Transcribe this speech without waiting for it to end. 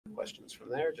questions from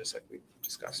there, just like we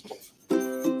discussed.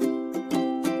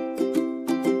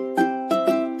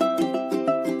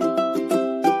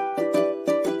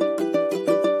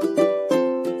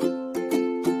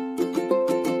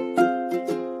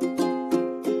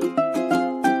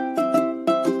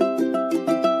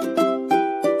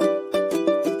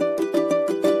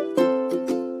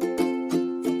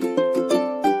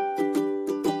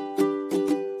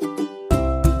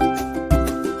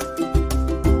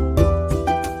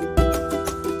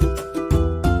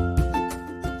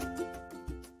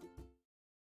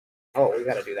 Oh, we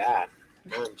got to do that.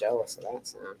 I'm jealous of that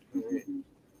sound.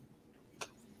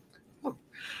 All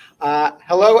right.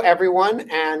 Hello, everyone,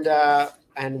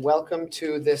 and welcome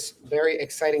to this very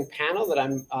exciting panel that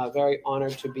I'm very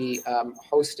honored to be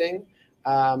hosting.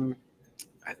 I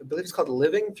believe it's called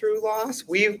Living Through Loss.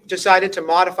 We've decided to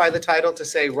modify the title to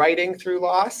say Writing Through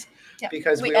Loss. Yep,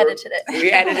 because we edited it.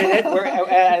 We edited it.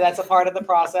 That's a part of the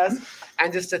process.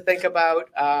 And just to think about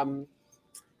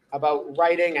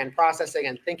writing and processing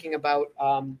and thinking about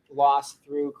loss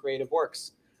through creative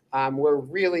works. We're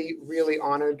really, really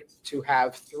honored to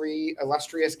have three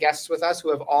illustrious guests with us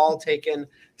who have all taken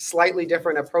slightly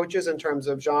different approaches in terms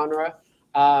of genre,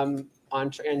 in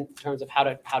terms of how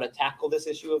to tackle this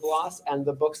issue of loss. And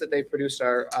the books that they produced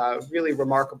are really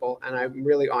remarkable. And I'm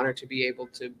really honored to be able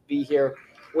to be here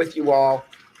with you all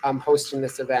hosting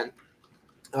this event.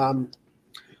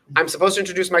 I'm supposed to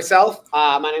introduce myself.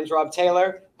 My name's Rob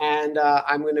Taylor, and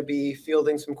I'm going to be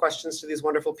fielding some questions to these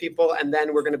wonderful people, and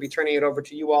then we're going to be turning it over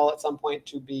to you all at some point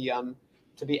to be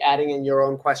adding in your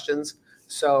own questions.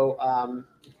 So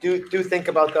do think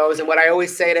about those. And what I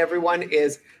always say to everyone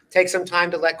is take some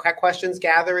time to let questions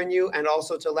gather in you, and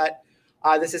also to let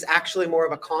this is actually more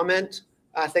of a comment.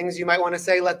 Things you might want to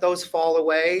say, let those fall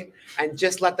away, and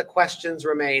just let the questions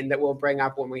remain that we'll bring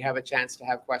up when we have a chance to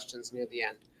have questions near the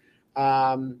end.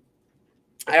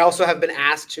 I also have been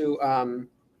asked to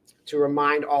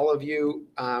remind all of you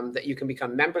that you can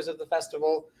become members of the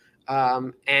festival,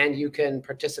 and you can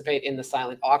participate in the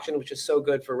silent auction, which is so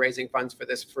good for raising funds for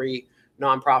this free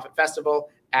nonprofit festival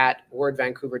at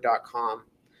wordvancouver.com.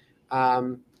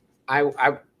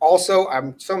 I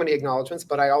also, so many acknowledgements,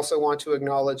 but I also want to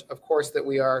acknowledge, of course, that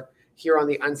we are here on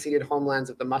the unceded homelands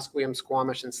of the Musqueam,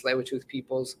 Squamish, and Tsleil-waututh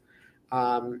peoples.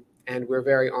 And we're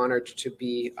very honored to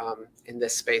be in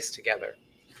this space together.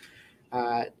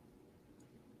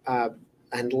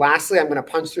 And lastly, I'm going to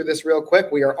punch through this real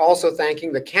quick. We are also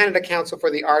thanking the Canada Council for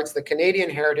the Arts, the Canadian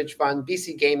Heritage Fund,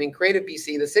 BC Gaming, Creative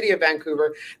BC, the City of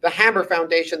Vancouver, the Hammer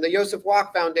Foundation, the Joseph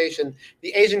Walk Foundation,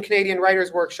 the Asian Canadian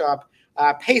Writers Workshop,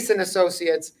 Pace and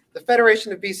Associates, the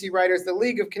Federation of BC Writers, the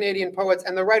League of Canadian Poets,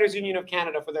 and the Writers Union of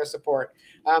Canada for their support.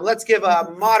 Let's give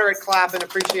a moderate clap and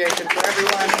appreciation for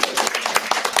everyone.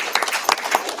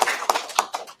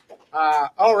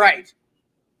 All right.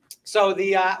 So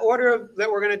the order that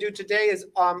we're going to do today is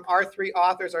our three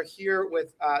authors are here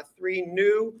with three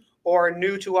new or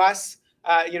new to us,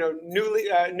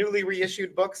 newly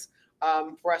reissued books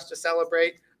for us to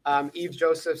celebrate. Eve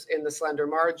Joseph's In the Slender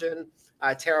Margin,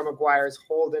 Tara McGuire's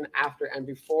Holden, After and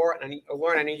Before. And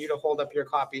Lorna, I need you to hold up your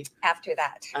copy. After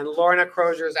that. And Lorna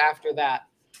Crozier's After That.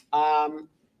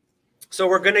 So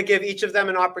we're going to give each of them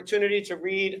an opportunity to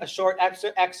read a short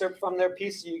excerpt from their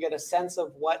piece so you get a sense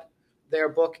of what their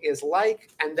book is like,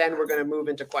 and then we're going to move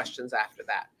into questions after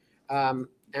that.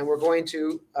 And we're going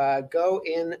to go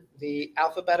in the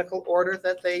alphabetical order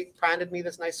that they printed me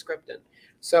this nice script in.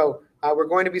 So we're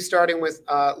going to be starting with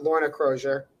Lorna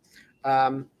Crozier,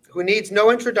 who needs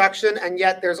no introduction, and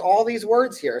yet there's all these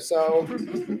words here. So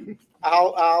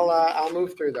I'll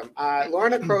move through them.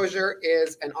 Lorna Crozier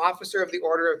is an officer of the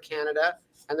Order of Canada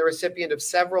and the recipient of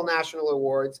several national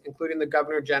awards, including the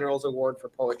Governor General's Award for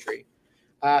Poetry.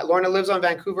 Lorna lives on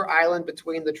Vancouver Island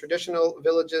between the traditional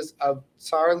villages of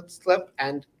Tsleil-waututh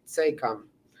and Musqueam.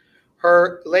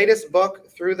 Her latest book,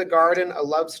 Through the Garden, A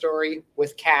Love Story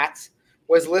with Cats,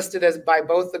 was listed as by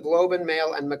both the Globe and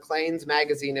Mail and Maclean's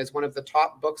magazine as one of the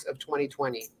top books of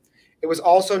 2020. It was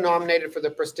also nominated for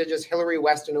the prestigious Hilary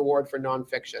Weston Award for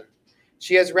Nonfiction.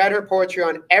 She has read her poetry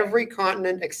on every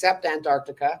continent except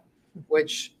Antarctica,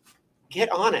 which, get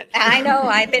on it. I know,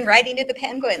 I've been writing to the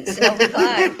penguins. No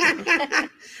fun.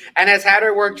 And has had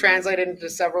her work translated into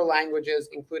several languages,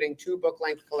 including 2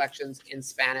 book-length collections in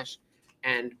Spanish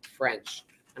and French.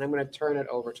 And I'm going to turn it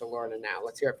over to Lorna now.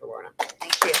 Let's hear it for Lorna.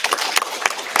 Thank you.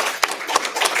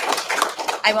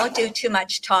 I won't do too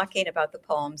much talking about the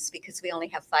poems because we only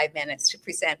have 5 minutes to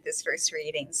present this first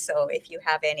reading. So if you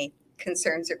have any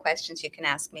concerns or questions, you can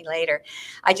ask me later.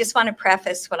 I just want to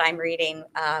preface what I'm reading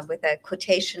with a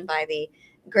quotation by the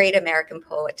great American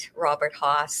poet Robert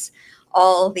Haas.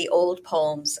 All the old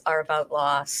poems are about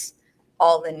loss,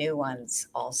 all the new ones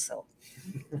also.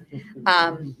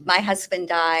 My husband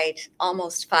died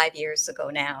almost 5 years ago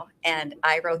now, and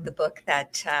I wrote the book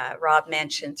that Rob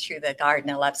mentioned, Through the Garden,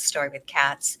 a love story with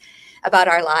cats, about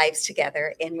our lives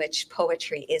together, in which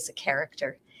poetry is a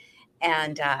character.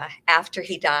 And after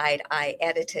he died, I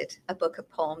edited a book of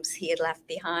poems he had left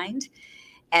behind.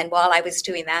 And while I was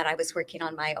doing that, I was working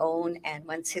on my own. And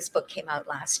once his book came out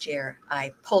last year,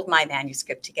 I pulled my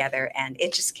manuscript together and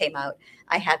it just came out.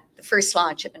 I had the first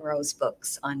launch of Monroe's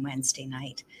books on Wednesday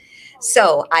night.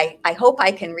 So I hope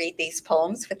I can read these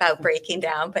poems without breaking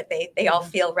down, but they all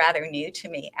feel rather new to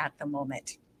me at the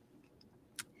moment.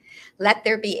 Let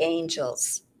There Be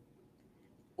Angels.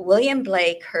 William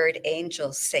Blake heard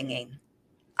angels singing.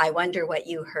 I wonder what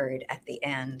you heard at the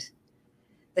end.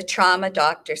 The trauma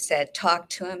doctor said, talk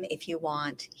to him if you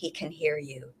want, he can hear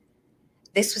you.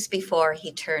 This was before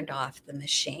he turned off the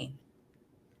machine.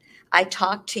 I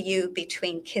talked to you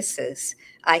between kisses.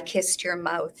 I kissed your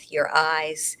mouth, your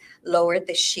eyes, lowered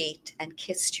the sheet and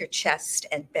kissed your chest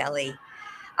and belly.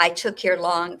 I took your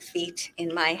long feet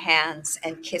in my hands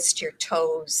and kissed your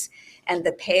toes and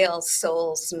the pale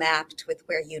soles mapped with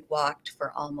where you'd walked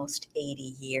for almost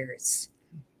 80 years.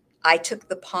 I took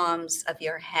the palms of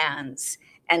your hands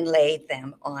and laid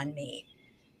them on me,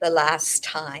 the last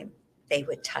time they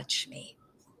would touch me.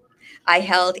 I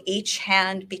held each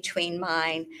hand between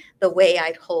mine the way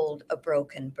I'd hold a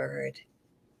broken bird.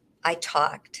 I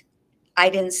talked. I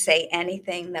didn't say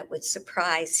anything that would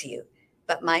surprise you,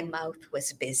 but my mouth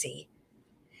was busy.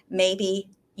 Maybe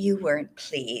you weren't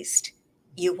pleased.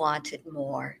 You wanted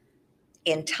more.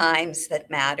 In times that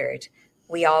mattered,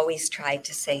 we always tried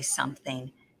to say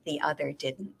something the other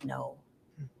didn't know.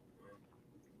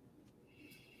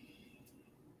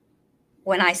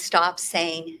 When I stopped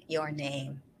saying your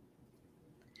name,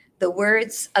 the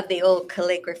words of the old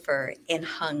calligrapher in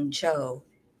Hangzhou,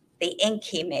 the ink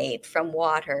he made from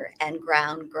water and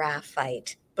ground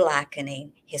graphite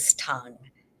blackening his tongue,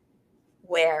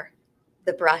 where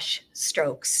the brush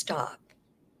strokes stop,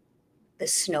 the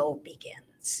snow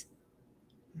begins.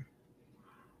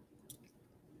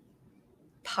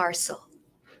 Parcel.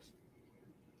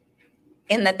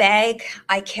 In the bag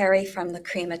I carry from the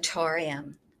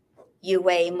crematorium, you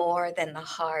weigh more than the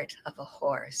heart of a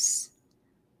horse.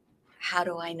 How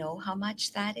do I know how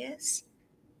much that is?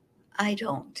 I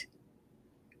don't.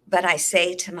 But I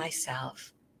say to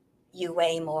myself, you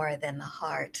weigh more than the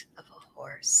heart of a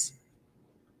horse.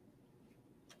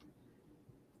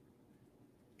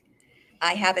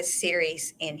 I have a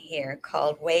series in here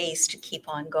called Ways to Keep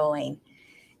on Going,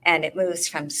 and it moves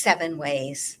from 7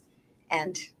 ways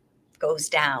and goes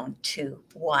down to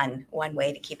one. One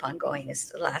way to keep on going is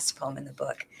the last poem in the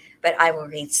book, but I will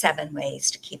read 7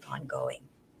 ways to keep on going.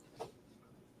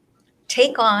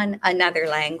 Take on another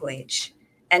language,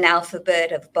 an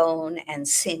alphabet of bone and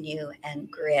sinew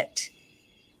and grit.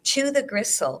 Chew the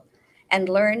gristle and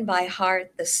learn by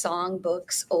heart the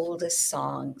songbook's oldest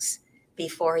songs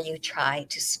before you try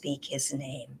to speak his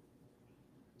name.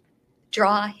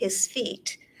 Draw his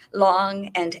feet, long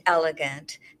and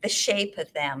elegant, the shape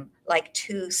of them like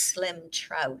 2 slim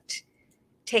trout.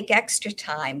 Take extra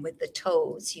time with the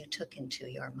toes you took into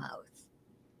your mouth.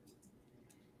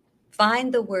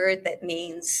 Find the word that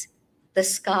means the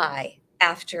sky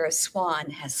after a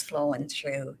swan has flown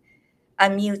through, a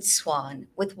mute swan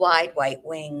with wide white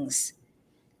wings.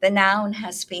 The noun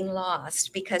has been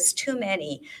lost because too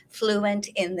many, fluent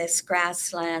in this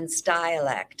grassland's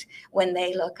dialect, when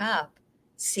they look up,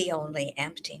 see only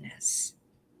emptiness.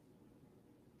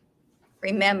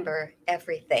 Remember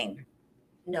everything.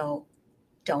 No,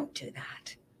 don't do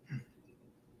that.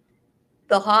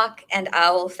 The hawk and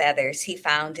owl feathers he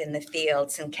found in the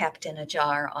fields and kept in a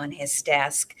jar on his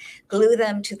desk, glue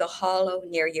them to the hollow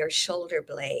near your shoulder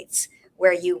blades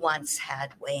where you once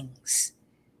had wings.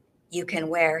 You can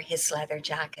wear his leather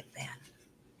jacket then,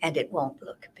 and it won't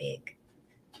look big.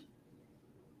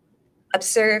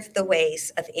 Observe the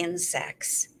ways of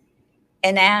insects.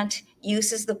 An ant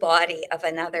uses the body of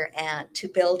another ant to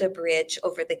build a bridge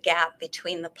over the gap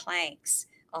between the planks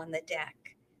on the deck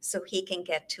so he can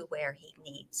get to where he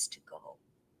needs to go.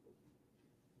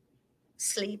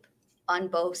 Sleep on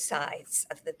both sides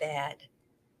of the bed.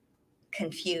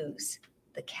 Confuse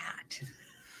the cat.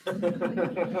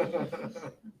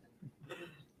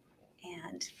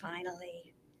 And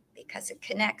finally, because it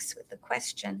connects with the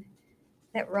question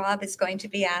that Rob is going to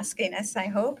be asking us, I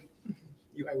hope.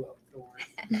 I will. Don't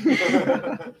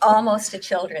worry. Almost a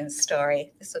children's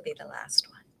story. This will be the last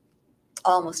one.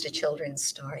 Almost a children's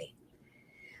story.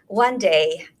 One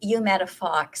day, you met a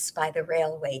fox by the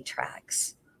railway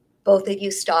tracks. Both of you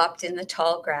stopped in the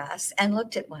tall grass and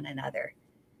looked at one another.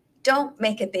 Don't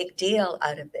make a big deal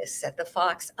out of this, said the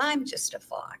fox. I'm just a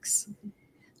fox.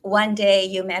 One day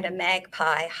you met a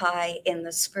magpie high in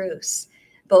the spruce.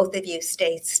 Both of you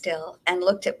stayed still and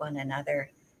looked at one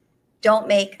another. Don't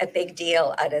make a big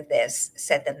deal out of this,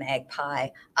 said the magpie.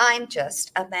 I'm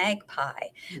just a magpie.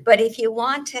 But if you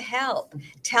want to help,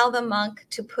 tell the monk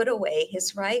to put away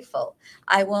his rifle.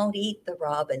 I won't eat the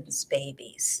robin's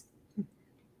babies.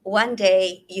 One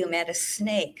day you met a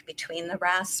snake between the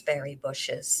raspberry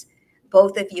bushes.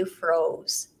 Both of you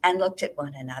froze and looked at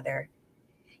one another.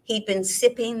 He'd been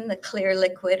sipping the clear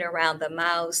liquid around the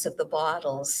mouths of the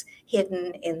bottles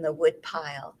hidden in the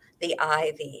woodpile, the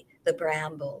ivy, the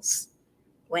brambles.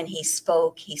 When he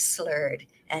spoke, he slurred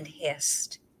and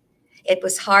hissed. It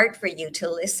was hard for you to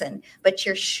listen, but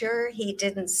you're sure he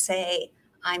didn't say,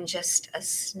 I'm just a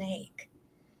snake.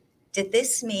 Did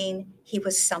this mean he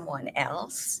was someone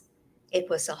else? It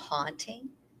was a haunting,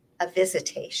 a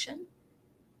visitation?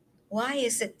 Why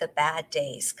is it the bad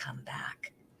days come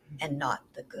back and not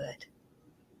the good?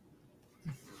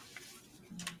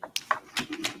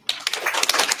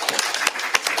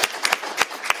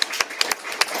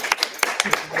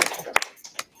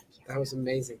 That was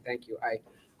amazing. Thank you. I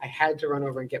had to run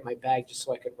over and get my bag just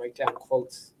so I could write down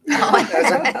quotes. Oh.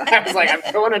 I was like,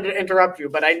 I don't want to interrupt you,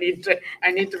 but I need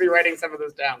to be writing some of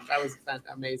this down. That was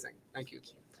amazing. Thank you.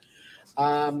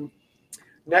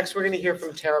 Next, we're going to hear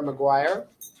from Tara McGuire.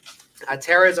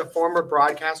 Tara is a former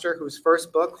broadcaster whose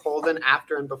first book, Holden,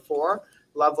 After and Before,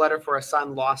 Love Letter for a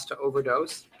Son Lost to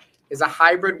Overdose, is a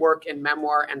hybrid work in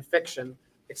memoir and fiction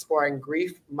exploring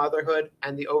grief, motherhood,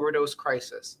 and the overdose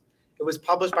crisis. It was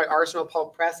published by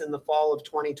Pulp Press in the fall of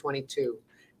 2022,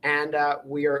 and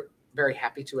we are very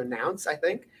happy to announce, I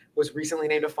think, was recently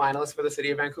named a finalist for the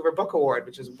City of Vancouver Book Award,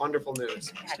 which is wonderful news.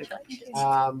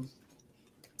 Congratulations.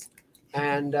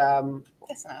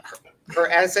 That's enough. Her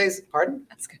essays, pardon?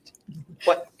 That's good.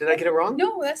 What, did I get it wrong?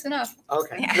 No, that's enough.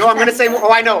 Okay. No, I'm going to say,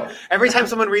 I know. Every time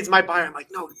someone reads my bio, I'm like,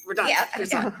 no, we're done. Yeah.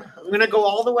 I'm going to go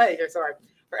all the way here. Sorry.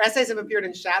 Her essays have appeared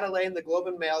in Chatelaine, the Globe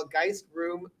and Mail, Geist,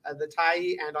 Room, the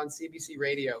Tyee, and on CBC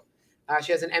Radio.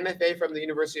 She has an MFA from the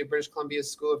University of British Columbia's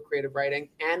School of Creative Writing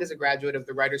and is a graduate of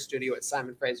the Writers' Studio at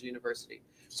Simon Fraser University.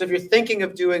 So if you're thinking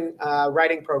of doing a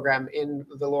writing program in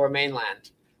the Lower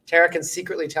Mainland, Tara can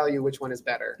secretly tell you which one is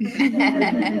better.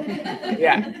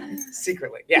 Yeah,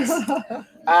 secretly, yes.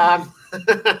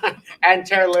 And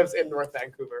Tara lives in North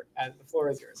Vancouver, and the floor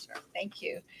is yours, Tara. Thank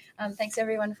you. Thanks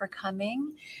everyone for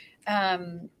coming.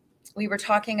 We were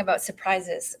talking about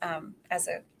surprises as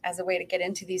a way to get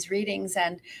into these readings,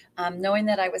 and knowing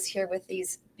that I was here with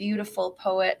these beautiful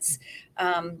poets,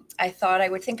 I thought I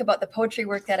would think about the poetry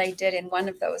work that I did in one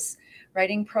of those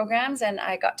writing programs, and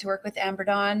I got to work with Amber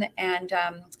Dawn and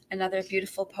another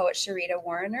beautiful poet, Sharita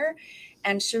Warrener.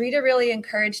 And Sharita really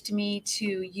encouraged me to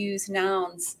use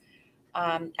nouns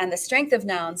and the strength of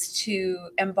nouns to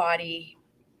embody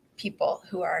people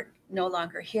who are no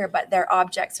longer here, but their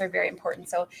objects are very important.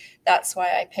 So that's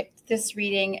why I picked this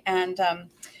reading. And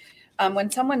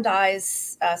when someone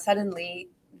dies suddenly,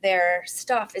 their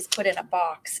stuff is put in a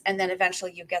box, and then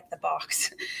eventually you get the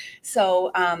box.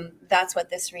 So that's what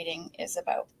this reading is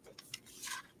about.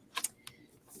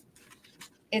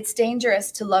 It's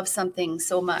dangerous to love something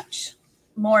so much.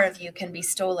 More of you can be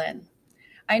stolen.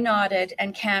 I nodded,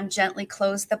 and Cam gently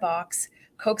closed the box,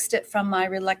 coaxed it from my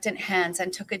reluctant hands,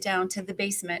 and took it down to the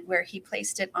basement, where he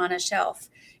placed it on a shelf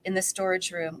in the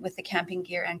storage room with the camping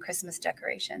gear and Christmas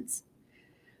decorations.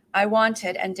 I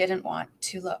wanted and didn't want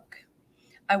to look.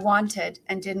 I wanted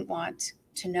and didn't want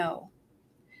to know.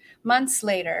 Months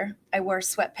later, I wore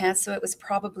sweatpants, so it was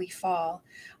probably fall.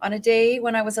 On a day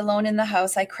when I was alone in the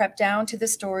house, I crept down to the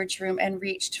storage room and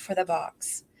reached for the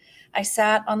box. I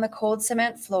sat on the cold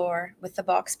cement floor with the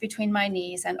box between my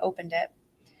knees and opened it.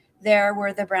 There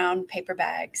were the brown paper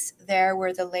bags. There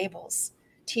were the labels.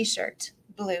 T-shirt,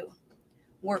 blue.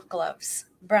 Work gloves,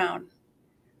 brown.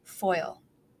 Foil.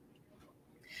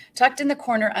 Tucked in the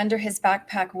corner under his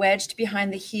backpack, wedged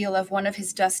behind the heel of one of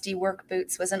his dusty work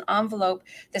boots, was an envelope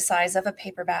the size of a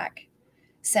paperback.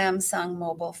 Samsung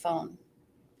mobile phone.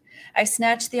 I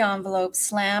snatched the envelope,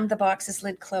 slammed the box's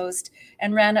lid closed,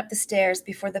 and ran up the stairs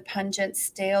before the pungent,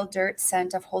 stale dirt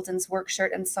scent of Holden's work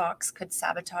shirt and socks could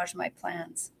sabotage my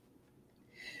plans.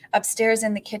 Upstairs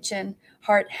in the kitchen,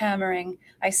 heart hammering,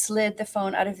 I slid the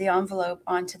phone out of the envelope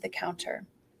onto the counter.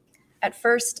 At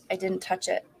first, I didn't touch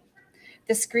it.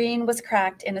 The screen was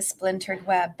cracked in a splintered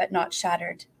web, but not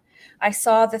shattered. I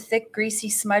saw the thick, greasy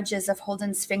smudges of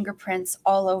Holden's fingerprints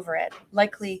all over it,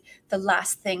 likely the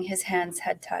last thing his hands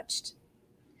had touched.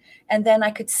 And then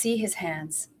I could see his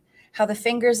hands, how the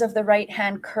fingers of the right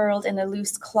hand curled in a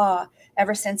loose claw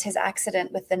ever since his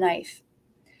accident with the knife,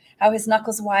 how his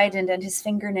knuckles widened and his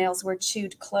fingernails were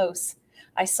chewed close.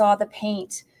 I saw the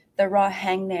paint, the raw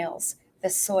hangnails, the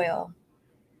soil.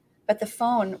 But the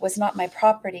phone was not my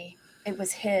property. It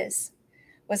was his.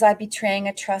 Was I betraying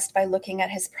a trust by looking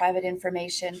at his private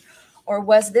information? Or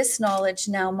was this knowledge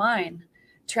now mine,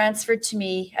 transferred to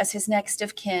me as his next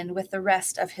of kin with the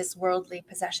rest of his worldly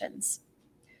possessions?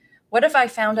 What if I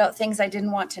found out things I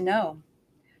didn't want to know?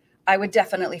 I would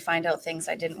definitely find out things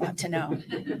I didn't want to know.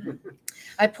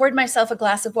 I poured myself a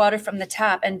glass of water from the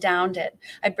tap and downed it.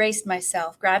 I braced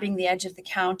myself, grabbing the edge of the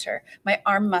counter. My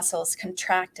arm muscles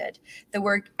contracted. The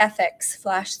word ethics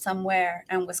flashed somewhere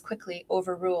and was quickly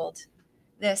overruled.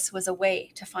 This was a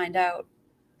way to find out.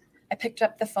 I picked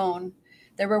up the phone.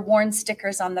 There were worn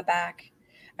stickers on the back,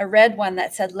 a red one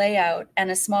that said layout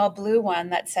and a small blue one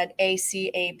that said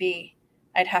ACAB.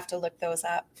 I'd have to look those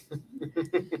up.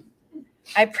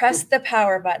 I pressed the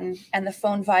power button and the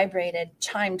phone vibrated,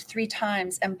 chimed 3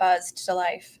 times, and buzzed to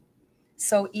life.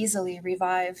 So easily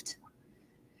revived.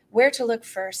 Where to look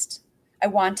first? I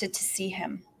wanted to see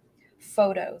him.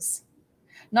 Photos.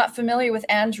 Not familiar with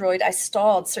Android, I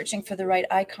stalled, searching for the right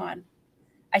icon.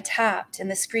 I tapped,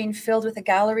 and the screen filled with a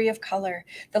gallery of color.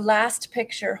 The last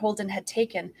picture Holden had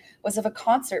taken was of a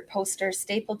concert poster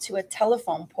stapled to a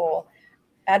telephone pole,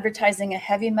 advertising a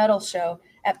heavy metal show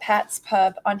at Pat's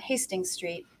Pub on Hastings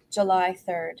Street, July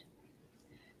 3rd.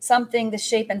 Something the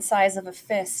shape and size of a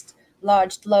fist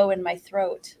lodged low in my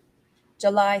throat.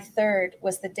 July 3rd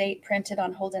was the date printed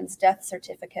on Holden's death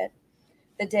certificate,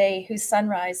 the day whose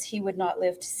sunrise he would not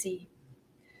live to see.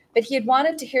 But he had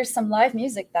wanted to hear some live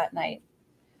music that night.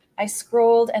 I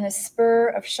scrolled, and a spur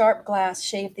of sharp glass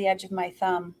shaved the edge of my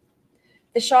thumb.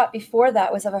 The shot before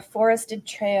that was of a forested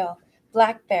trail,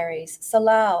 blackberries,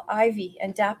 salal, ivy,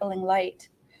 and dappling light.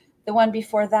 The one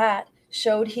before that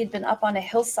showed he'd been up on a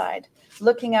hillside,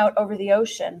 looking out over the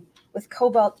ocean, with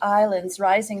cobalt islands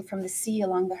rising from the sea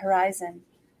along the horizon.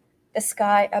 The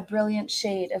sky a brilliant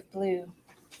shade of blue.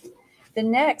 The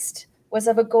next was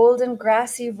of a golden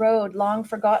grassy road long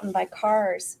forgotten by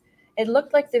cars. It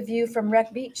looked like the view from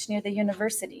Wreck Beach near the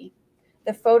university.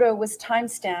 The photo was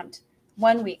time-stamped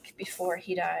 1 week before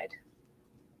he died.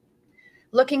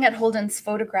 Looking at Holden's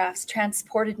photographs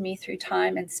transported me through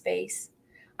time and space.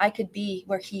 I could be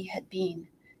where he had been,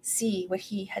 see what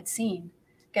he had seen,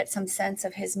 get some sense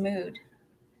of his mood.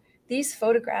 These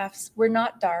photographs were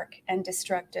not dark and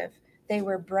destructive. They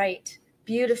were bright,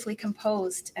 beautifully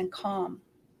composed and calm.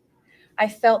 I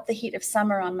felt the heat of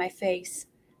summer on my face,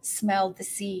 smelled the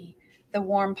sea, the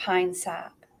warm pine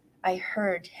sap. I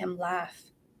heard him laugh,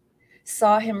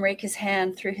 saw him rake his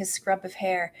hand through his scrub of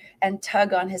hair and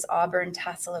tug on his auburn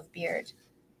tassel of beard.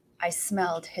 I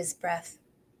smelled his breath.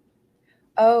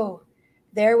 Oh,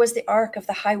 there was the arc of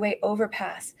the highway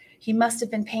overpass. He must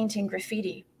have been painting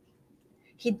graffiti.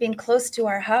 He'd been close to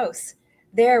our house.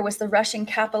 There was the rushing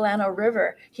Capilano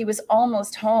River. He was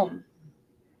almost home.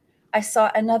 I saw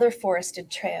another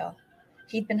forested trail.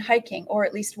 He'd been hiking, or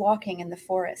at least walking in the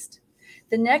forest.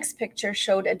 The next picture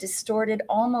showed a distorted,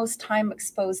 almost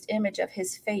time-exposed image of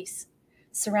his face,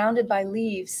 surrounded by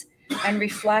leaves and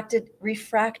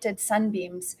refracted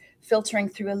sunbeams filtering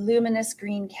through a luminous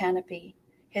green canopy.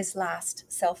 His last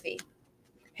selfie,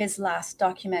 his last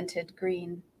documented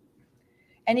green.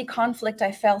 Any conflict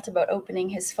I felt about opening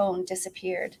his phone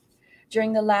disappeared.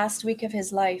 During the last week of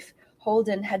his life,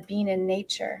 Holden had been in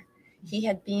nature. He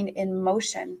had been in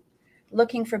motion,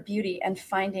 looking for beauty and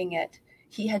finding it.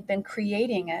 He had been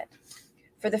creating it.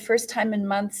 For the first time in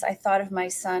months, I thought of my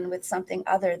son with something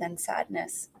other than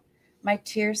sadness. My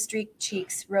tear-streaked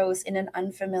cheeks rose in an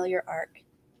unfamiliar arc.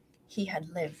 He had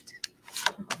lived.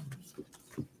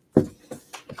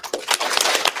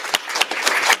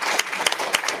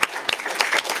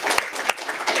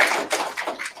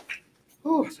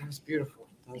 Oh, that was beautiful.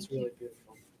 That was really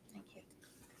beautiful. Thank you.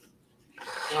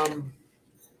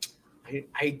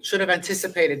 I should have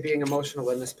anticipated being emotional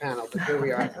in this panel, but here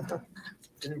we are.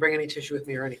 Didn't bring any tissue with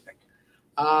me or anything.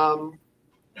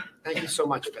 Thank you so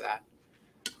much for that.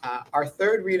 Our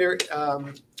third reader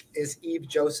is Eve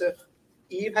Joseph.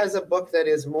 Eve has a book that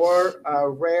is more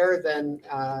rare than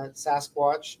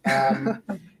Sasquatch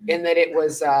in that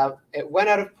it went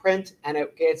out of print and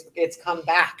it's come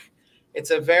back.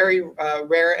 It's a very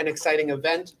rare and exciting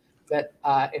event that,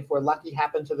 if we're lucky,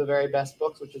 happened to the very best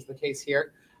books, which is the case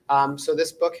here. So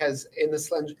this book has, in the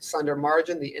Slender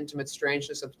margin, The Intimate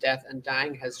Strangeness of Death and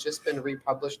Dying, has just been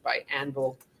republished by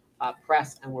Anvil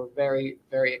Press, and we're very,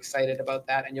 very excited about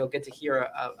that. And you'll get to hear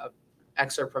a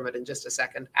excerpt from it in just a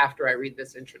second after I read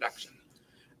this introduction.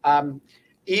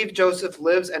 Eve Joseph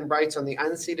lives and writes on the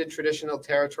unceded traditional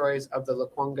territories of the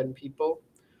Lekwungen people.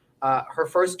 Her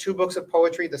first two books of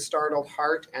poetry, The Startled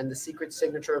Heart and The Secret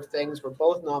Signature of Things, were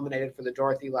both nominated for the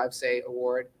Dorothy Livesay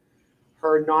Award.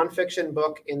 Her nonfiction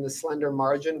book, In the Slender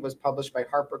Margin, was published by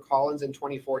HarperCollins in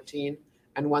 2014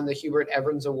 and won the Hubert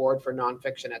Evans Award for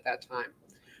nonfiction at that time.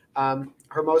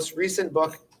 Her most recent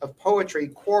book of poetry,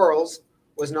 Quarrels,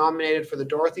 was nominated for the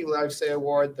Dorothy Livesay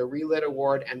Award, the Relit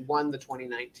Award, and won the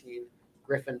 2019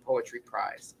 Griffin Poetry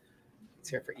Prize. Let's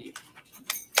hear for Eve.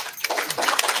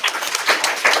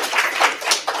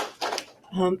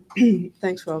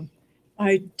 Thanks, Rob.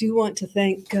 I do want to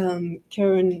thank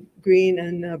Karen Green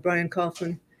and Brian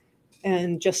Kaufman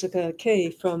and Jessica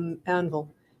Kay from Anvil,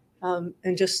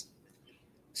 and just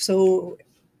so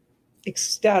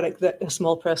ecstatic that a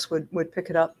small press would pick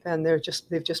it up, and they've just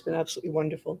been absolutely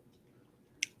wonderful.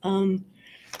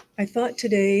 I thought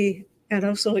today, and I'd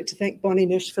also like to thank Bonnie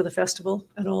Nish for the festival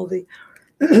and all the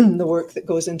the work that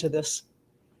goes into this.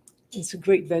 It's a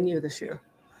great venue this year.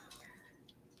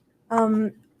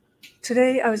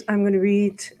 Today I'm going to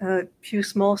read a few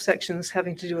small sections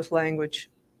having to do with language,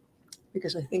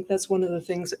 because I think that's one of the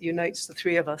things that unites the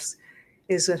three of us,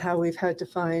 is that how we've had to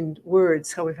find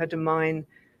words, how we've had to mine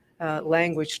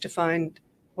language to find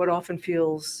what often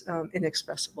feels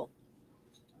inexpressible.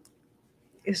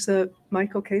 Is the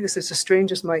mic okay? This is the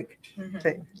strangest mic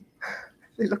thing.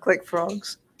 They look like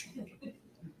frogs.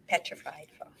 Petrified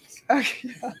frogs.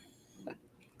 Yeah.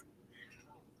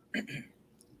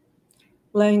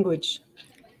 Language,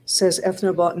 says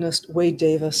ethnobotanist Wade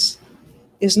Davis,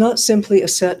 is not simply a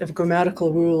set of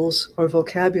grammatical rules or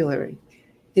vocabulary.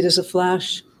 It is a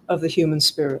flash of the human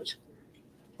spirit,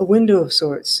 a window of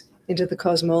sorts into the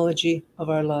cosmology of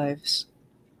our lives.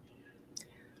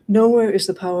 Nowhere is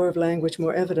the power of language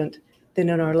more evident than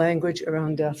in our language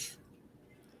around death.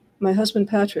 My husband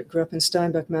Patrick grew up in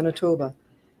Steinbach, Manitoba,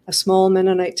 a small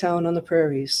Mennonite town on the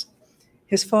prairies.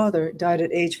 His father died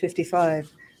at age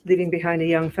 55, leaving behind a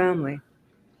young family.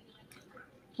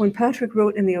 When Patrick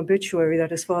wrote in the obituary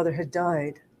that his father had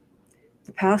died,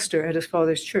 the pastor at his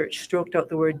father's church stroked out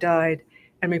the word died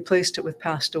and replaced it with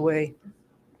passed away.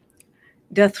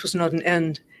 Death was not an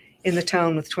end in the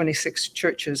town with 26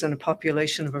 churches and a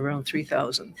population of around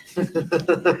 3,000.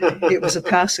 It was a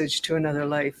passage to another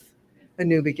life, a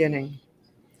new beginning.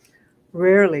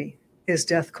 Rarely is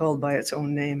death called by its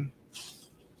own name.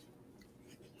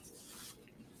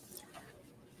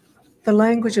 The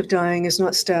language of dying is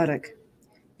not static.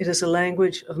 It is a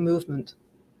language of movement,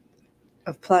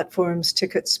 of platforms,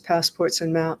 tickets, passports,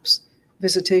 and maps,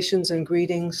 visitations and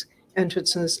greetings,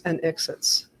 entrances and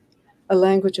exits, a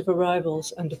language of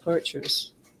arrivals and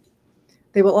departures.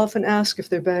 They will often ask if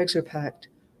their bags are packed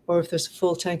or if there's a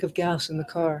full tank of gas in the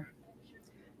car.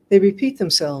 They repeat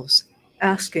themselves,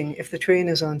 asking if the train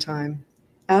is on time,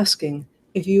 asking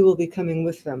if you will be coming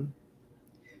with them.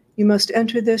 You must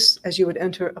enter this as you would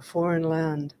enter a foreign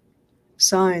land.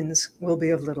 Signs will be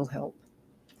of little help.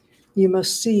 You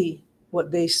must see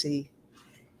what they see.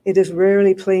 It is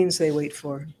rarely planes they wait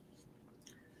for.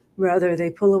 Rather, they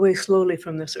pull away slowly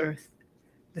from this earth,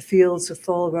 the fields of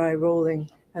fall rye rolling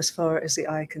as far as the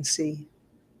eye can see.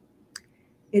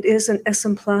 It is an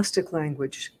esemplastic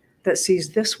language that sees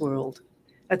this world.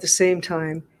 At the same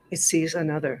time, it sees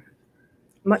another.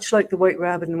 Much like the White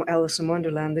Rabbit in Alice in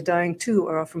Wonderland, the dying too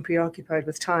are often preoccupied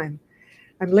with time.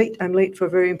 I'm late for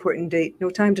a very important date. No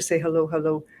time to say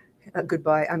hello,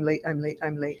 goodbye, I'm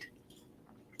late.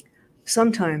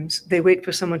 Sometimes they wait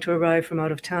for someone to arrive from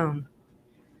out of town.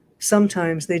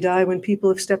 Sometimes they die when people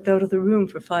have stepped out of the room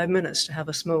for 5 minutes to have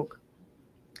a smoke.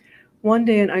 One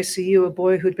day in ICU, a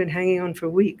boy who'd been hanging on for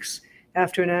weeks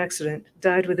after an accident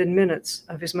died within minutes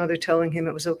of his mother telling him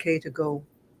it was okay to go.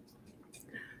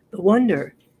 The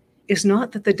wonder is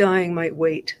not that the dying might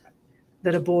wait,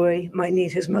 that a boy might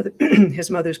need his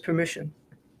mother's permission,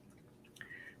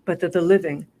 but that the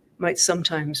living might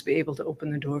sometimes be able to open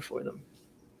the door for them.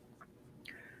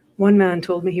 One man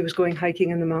told me he was going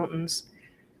hiking in the mountains,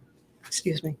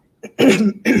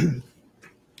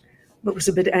 but was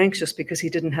a bit anxious because he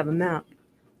didn't have a map.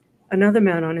 Another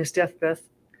man on his deathbed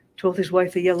told his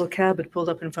wife a yellow cab had pulled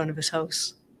up in front of his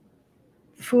house.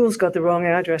 The fool's got the wrong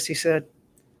address, he said,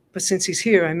 but since he's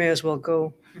here, I may as well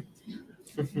go.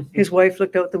 His wife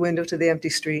looked out the window to the empty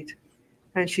street,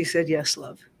 and she said, yes,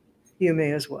 love, you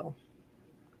may as well.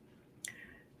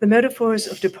 The metaphors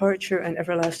of departure and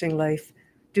everlasting life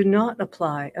do not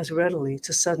apply as readily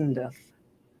to sudden death.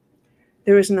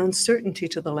 There is an uncertainty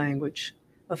to the language,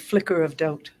 a flicker of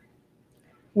doubt.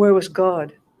 Where was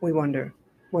God, we wonder,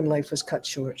 when life was cut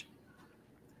short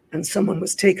and someone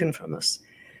was taken from us?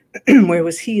 Where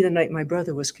was he the night my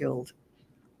brother was killed?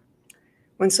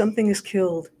 When something is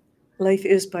killed, life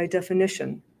is by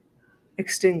definition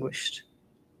extinguished.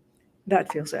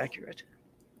 That feels accurate.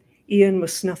 Ian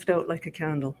was snuffed out like a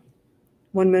candle.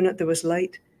 1 minute there was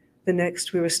light, the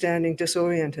next we were standing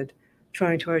disoriented,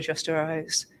 trying to adjust our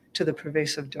eyes to the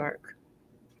pervasive dark.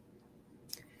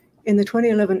 In the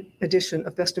 2011 edition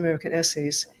of Best American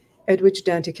Essays, Edwidge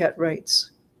Danticat writes,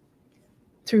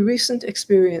 "Through recent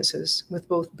experiences with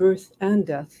both birth and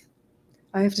death,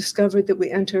 I have discovered that we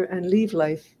enter and leave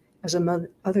life as, among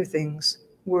other things,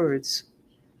 words.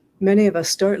 Many of us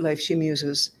start life," she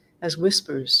muses, "as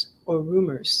whispers or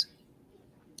rumors.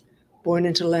 Born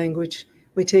into language,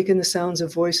 we take in the sounds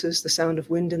of voices, the sound of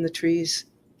wind in the trees,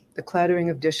 the clattering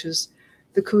of dishes,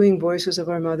 the cooing voices of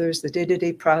our mothers, the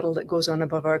day-to-day prattle that goes on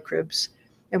above our cribs,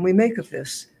 and we make of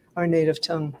this our native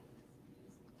tongue.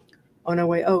 On our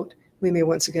way out, we may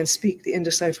once again speak the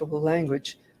indecipherable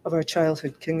language of our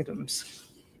childhood kingdoms.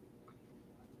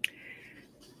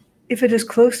 If it is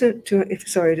close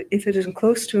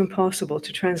to impossible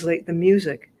to translate the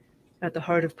music at the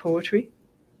heart of poetry,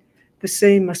 the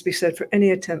same must be said for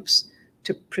any attempts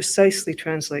to precisely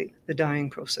translate the dying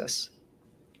process.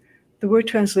 The word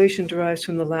translation derives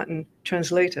from the Latin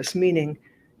translatus, meaning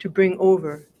to bring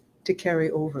over, to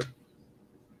carry over.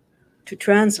 To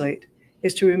translate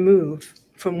is to remove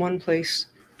from one place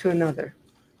to another.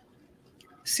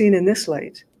 Seen in this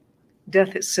light,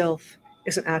 death itself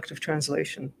is an act of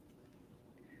translation.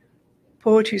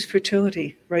 Poetry's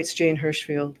fertility, writes Jane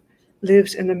Hirschfield,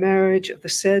 lives in the marriage of the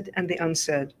said and the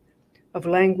unsaid, of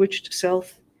languaged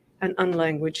self and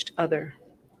unlanguaged other,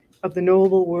 of the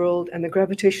knowable world and the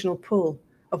gravitational pull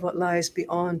of what lies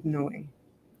beyond knowing.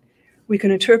 We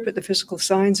can interpret the physical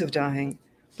signs of dying,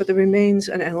 but there remains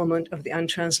an element of the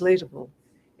untranslatable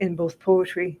in both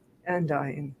poetry and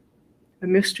dying, a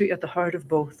mystery at the heart of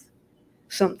both,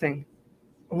 something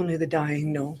only the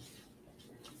dying know.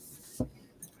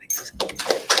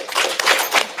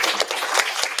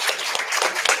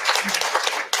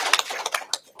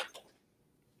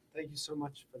 Thank you so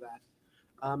much for that.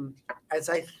 As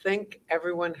I think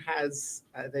everyone has,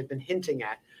 they've been hinting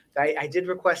at, I did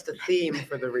request a theme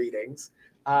for the readings,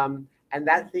 and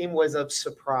that theme was of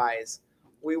surprise.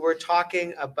 We were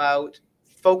talking about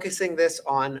focusing this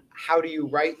on how do you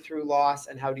write through loss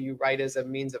and how do you write as a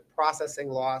means of processing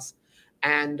loss.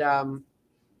 And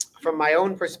from my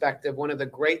own perspective, one of the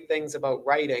great things about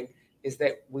writing is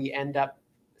that we end up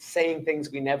saying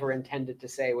things we never intended to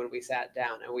say when we sat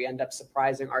down, and we end up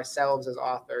surprising ourselves as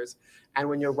authors. And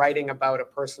when you're writing about a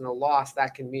personal loss,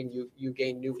 that can mean you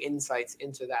gain new insights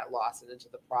into that loss and into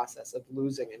the process of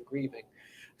losing and grieving.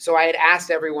 So I had asked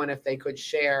everyone if they could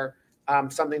share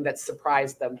something that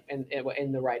surprised them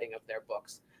in the writing of their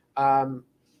books.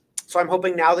 So I'm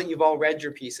hoping now that you've all read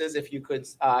your pieces, if you could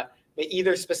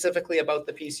either specifically about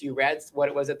the piece you read,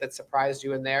 what was it that surprised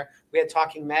you in there? We had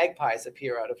talking magpies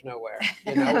appear out of nowhere.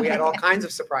 You know, we had all kinds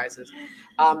of surprises.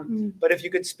 But if you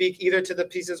could speak either to the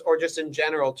pieces or just in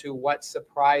general to what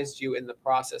surprised you in the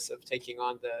process of taking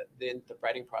on the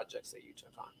writing projects that you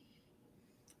took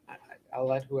on. I'll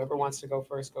let whoever wants to go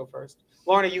first, go first.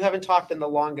 Lorna, you haven't talked in the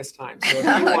longest time, so if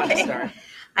you want to start.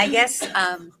 I guess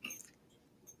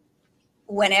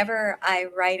whenever I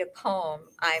write a poem,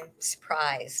 I'm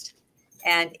surprised.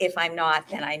 And if I'm not,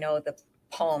 then I know the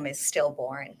poem is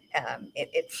stillborn.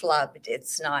 It flubbed.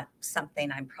 It's not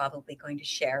something I'm probably going to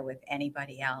share with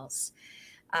anybody else.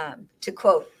 To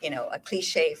quote, a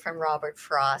cliche from Robert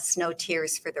Frost, no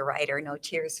tears for the writer, no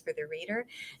tears for the reader,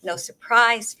 no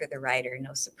surprise for the writer,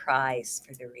 no surprise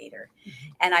for the reader. Mm-hmm.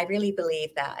 And I really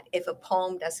believe that if a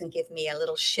poem doesn't give me a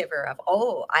little shiver of,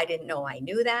 oh, I didn't know I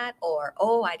knew that, or,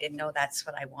 oh, I didn't know that's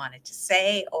what I wanted to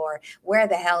say, or where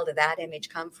the hell did that image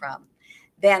come from?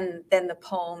 Then the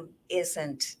poem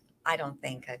isn't, I don't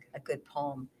think, a good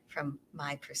poem from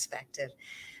my perspective.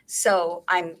 So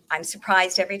I'm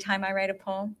surprised every time I write a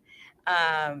poem.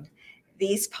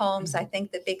 These poems, I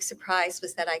think the big surprise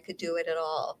was that I could do it at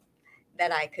all,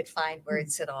 that I could find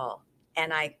words at all.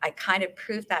 And I kind of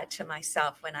proved that to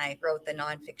myself when I wrote the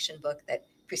nonfiction book that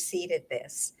preceded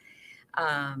this.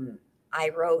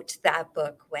 I wrote that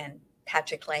book when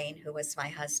Patrick Lane, who was my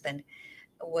husband,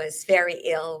 was very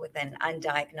ill with an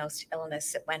undiagnosed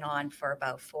illness that went on for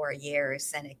about 4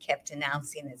 years, and it kept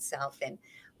announcing itself in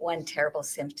one terrible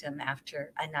symptom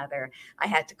after another. I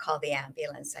had to call the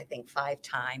ambulance, I think 5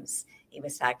 times. He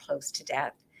was that close to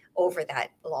death over that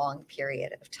long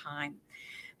period of time.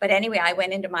 But anyway, I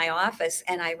went into my office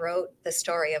and I wrote the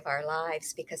story of our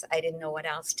lives because I didn't know what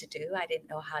else to do. I didn't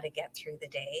know how to get through the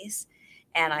days.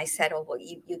 And I said, oh, well,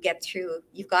 you've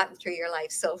gotten through your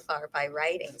life so far by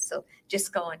writing. So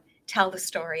just go and tell the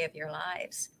story of your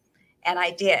lives. And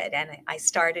I did. And I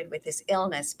started with this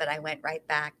illness, but I went right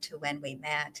back to when we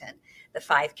met and the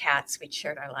 5 cats we'd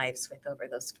shared our lives with over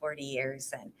those 40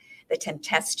 years and the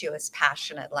tempestuous,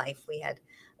 passionate life we had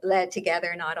led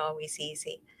together, not always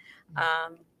easy.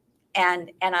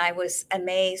 And I was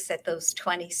amazed that those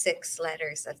 26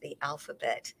 letters of the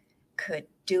alphabet could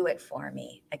do it for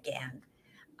me again.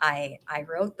 I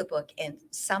wrote the book in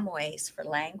some ways for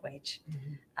language,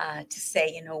 to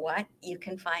say, you know what, you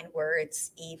can find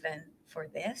words even for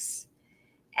this.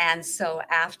 And so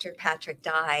after Patrick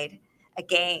died,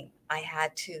 again, I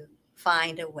had to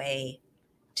find a way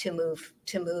to move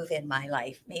in my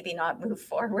life, maybe not move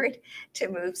forward, to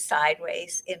move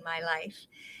sideways in my life.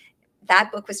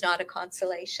 That book was not a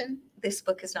consolation. This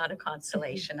book is not a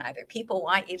consolation either. People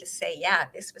want you to say, yeah,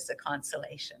 this was a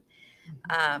consolation.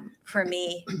 For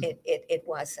me, it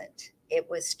wasn't. It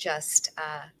was just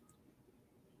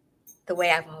the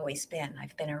way I've always been.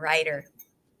 I've been a writer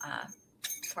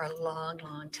for a long,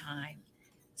 long time.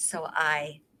 So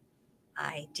I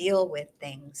deal with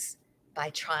things by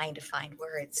trying to find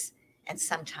words, and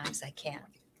sometimes I can,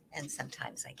 and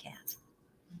sometimes I can't.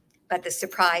 But the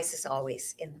surprise is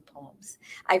always in the poems.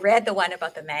 I read the one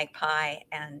about the magpie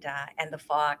and the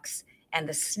fox and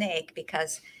the snake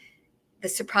because the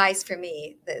surprise for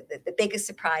me, the biggest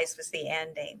surprise was the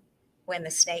ending when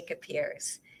the snake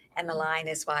appears and the line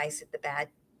is, why is it the bad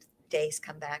days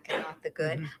come back and not the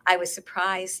good? Mm-hmm. I was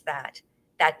surprised that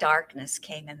that darkness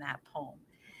came in that poem.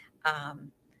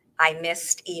 I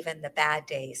missed even the bad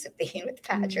days of being with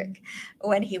Patrick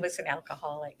when he was an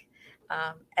alcoholic,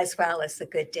 as well as the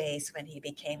good days when he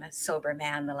became a sober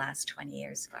man the last 20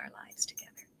 years of our lives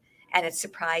together. And it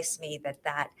surprised me that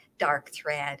that dark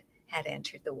thread had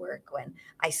entered the work when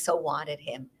I so wanted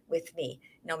him with me,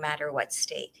 no matter what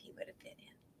state he would have been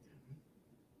in.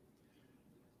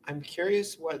 I'm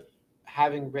curious what,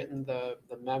 having written the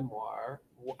memoir,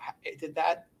 did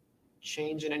that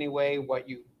change in any way what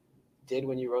you did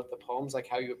when you wrote the poems?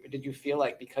 Like did you feel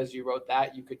like because you wrote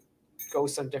that you could go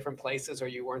some different places, or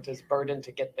you weren't as burdened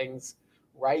to get things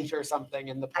right or something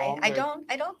in the poem? I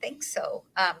don't think so.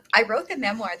 I wrote the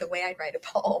memoir the way I'd write a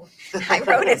poem. I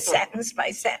wrote it sentence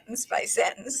by sentence by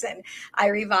sentence, and I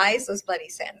revised those bloody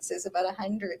sentences about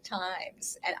 100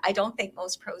 times. And I don't think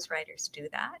most prose writers do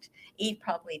that. Eve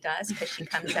probably does, because she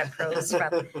comes at prose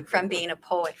from being a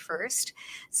poet first.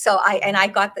 So I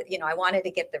got I wanted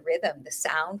to get the rhythm, the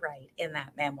sound right in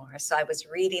that memoir. So I was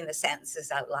reading the sentences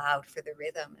out loud for the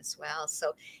rhythm as well.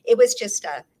 So it was just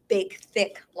a big,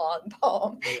 thick, long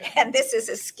poem. And this is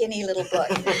a skinny little book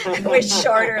with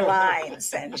shorter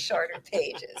lines and shorter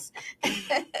pages.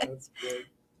 That's good.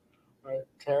 All right,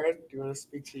 Karen, do you want to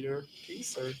speak to your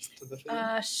piece or to the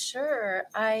theme? Sure.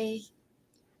 I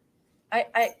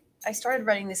started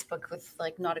writing this book with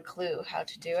not a clue how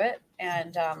to do it.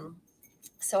 And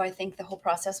so I think the whole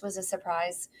process was a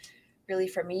surprise really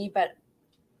for me. But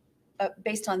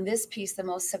based on this piece, the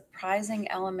most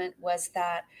surprising element was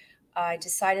that I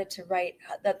decided to write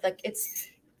that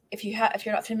if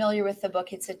you're not familiar with the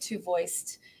book, it's a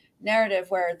 2-voiced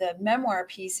narrative where the memoir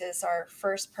pieces are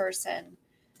first person,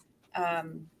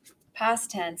 past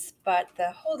tense, but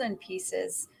the Holden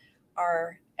pieces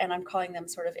are, and I'm calling them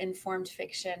sort of informed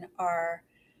fiction, are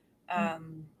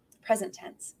present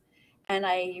tense. And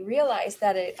I realized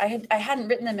that I hadn't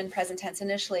written them in present tense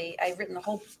initially. I'd written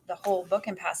the whole book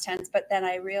in past tense, but then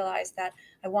I realized that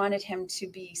I wanted him to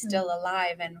be still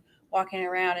alive and walking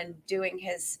around and doing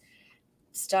his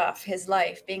stuff, his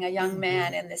life, being a young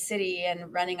man in the city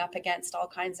and running up against all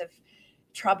kinds of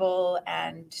trouble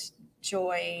and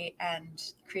joy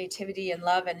and creativity and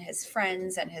love and his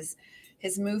friends and his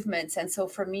movements. And so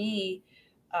for me,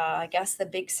 I guess the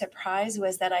big surprise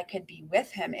was that I could be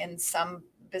with him in some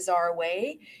bizarre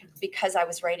way because I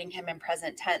was writing him in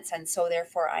present tense. And so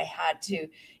therefore I had to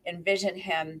envision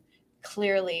him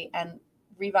clearly and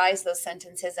revise those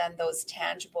sentences and those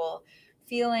tangible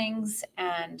feelings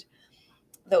and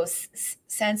those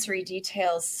sensory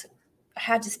details. I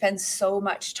had to spend so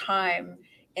much time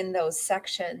in those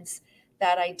sections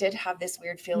that I did have this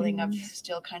weird feeling of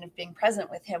still kind of being present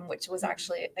with him, which was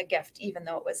actually a gift, even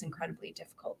though it was incredibly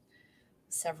difficult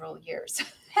several years.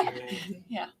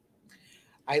 Yeah.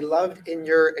 I loved in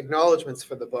your acknowledgments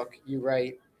for the book, you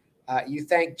write, you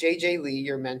thank J.J. Lee,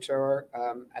 your mentor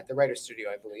at the Writer's Studio,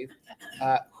 I believe,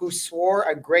 who swore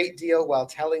a great deal while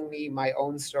telling me my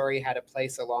own story had a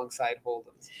place alongside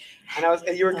Holden's.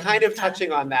 And you were kind of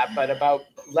touching on that, but about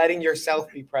letting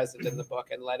yourself be present in the book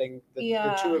and letting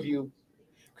the two of you.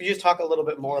 Could you just talk a little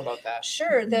bit more about that?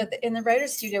 Sure. In the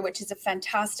Writer's Studio, which is a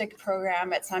fantastic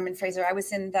program at Simon Fraser, I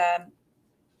was in the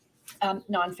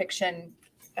nonfiction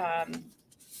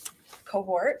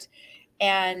cohort,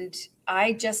 And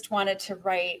I just wanted to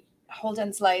write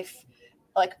Holden's life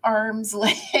like arm's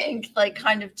length, like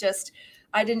kind of just,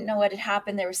 I didn't know what had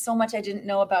happened. There was so much I didn't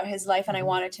know about his life, and I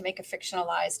wanted to make a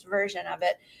fictionalized version of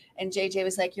it. And JJ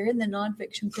was like, "You're in the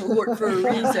nonfiction cohort for a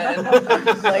reason.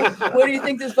 Like, what do you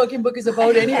think this fucking book is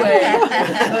about anyway?"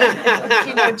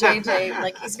 You know, JJ,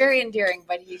 like, he's very endearing,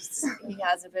 but he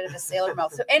has a bit of a sailor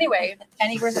mouth. So anyway,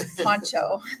 and he wears a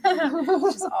poncho,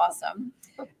 which is awesome.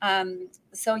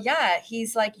 So yeah,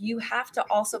 he's like, you have to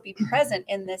also be present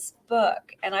in this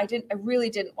book. And I really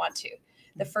didn't want to.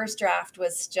 The first draft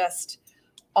was just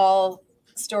all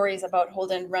stories about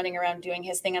Holden running around doing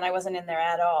his thing, and I wasn't in there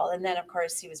at all. And then of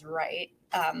course he was right,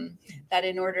 that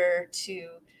in order to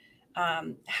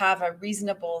have a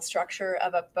reasonable structure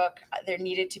of a book, there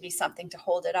needed to be something to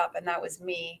hold it up, and that was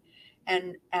me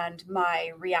and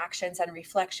my reactions and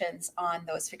reflections on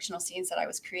those fictional scenes that I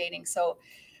was creating. So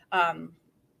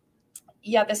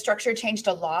yeah, the structure changed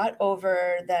a lot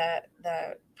over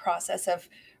the process of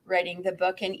writing the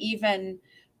book. And even,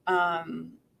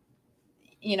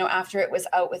 you know, after it was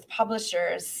out with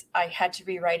publishers, I had to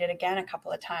rewrite it again a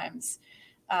couple of times.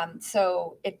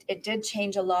 So it did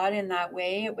change a lot in that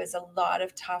way. It was a lot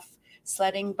of tough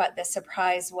sledding, but the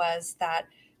surprise was that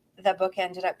the book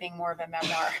ended up being more of a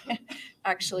memoir,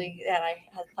 actually, that I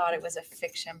had thought it was a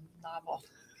fiction novel.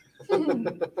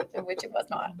 Which it was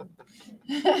not.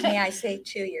 May I say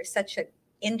too, you're such an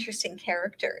interesting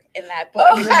character in that book.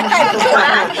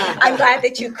 I'm glad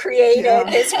that you created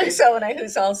this persona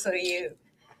who's also you.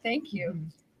 Thank you.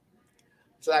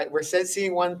 So we're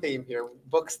seeing one theme here: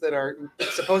 books that are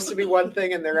supposed to be one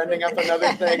thing and they're ending up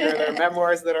another thing, or they're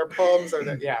memoirs that are poems, or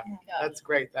yeah, that's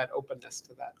great. That openness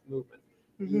to that movement.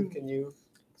 Can you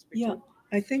speak to it?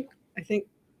 I think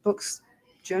books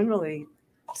generally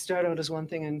start out as one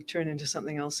thing and turn into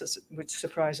something else, which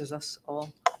surprises us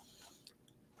all.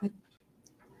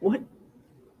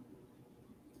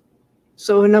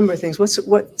 So a number of things.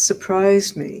 What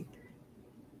surprised me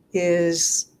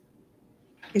is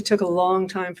it took a long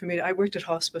time for me I worked at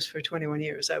hospice for 21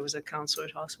 years. I was a counselor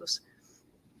at hospice.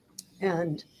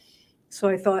 And so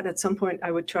I thought at some point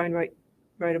I would try and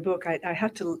write a book. I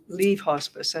had to leave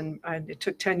hospice, and it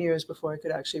took 10 years before I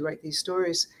could actually write these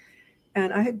stories.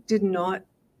 And I did not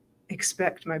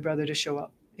expect my brother to show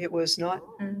up. It was not,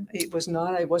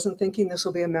 I wasn't thinking this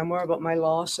will be a memoir about my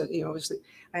loss. You know,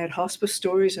 I had hospice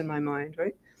stories in my mind,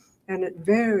 right? And it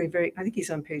very, very, I think he's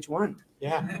on page 1.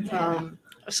 Yeah.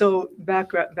 So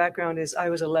background is I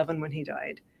was 11 when he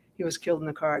died. He was killed in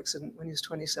a car accident when he was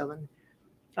 27.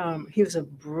 He was a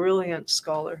brilliant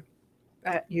scholar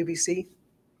at UBC.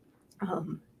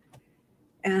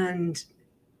 And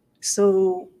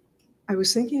so I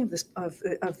was thinking of this,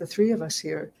 of the three of us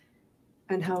here,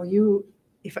 and how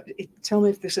tell me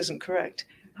if this isn't correct,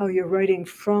 how you're writing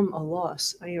from a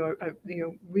loss,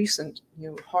 recent,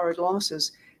 hard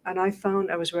losses. And I found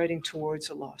I was writing towards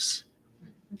a loss.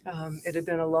 It had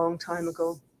been a long time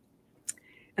ago.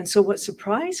 And so what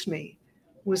surprised me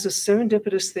was the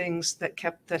serendipitous things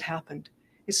that happened.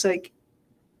 It's like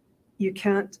you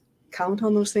can't count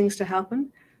on those things to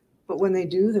happen, but when they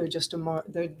do, they're just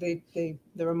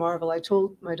they're a marvel. I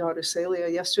told my daughter Celia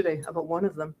yesterday about one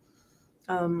of them.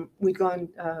 We'd gone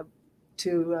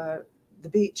to the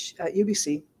beach at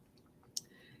UBC,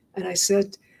 and I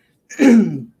said,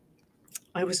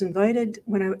 I was invited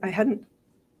when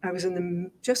I was in the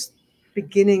just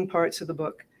beginning parts of the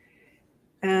book,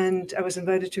 and I was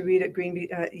invited to read at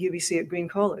UBC at Green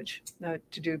College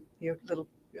to do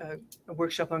a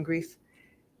workshop on grief.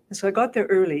 And so I got there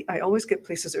early. I always get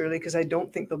places early because I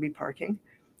don't think there'll be parking.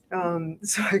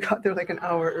 So I got there like an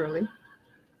hour early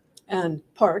and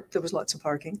parked. There was lots of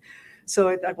parking. So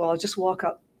I thought, well, I'll just walk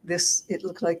up this. It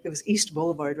looked like there was East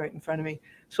Boulevard right in front of me.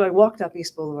 So I walked up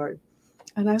East Boulevard.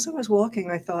 And as I was walking,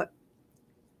 I thought,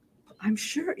 I'm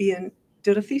sure Ian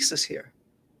did a thesis here.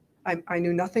 I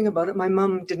knew nothing about it. My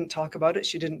mom didn't talk about it.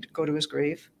 She didn't go to his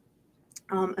grave.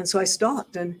 And so I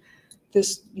stopped, and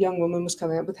this young woman was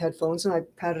coming up with headphones, and I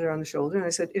patted her on the shoulder, and I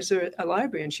said, is there a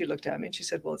library? And she looked at me, and she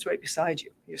said, well, it's right beside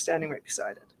you. You're standing right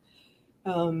beside it.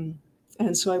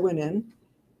 And so I went in,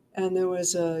 and there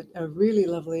was a really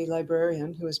lovely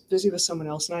librarian who was busy with someone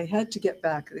else, and I had to get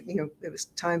back. It was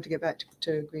time to get back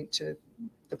to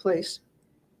the place.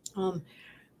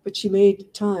 But she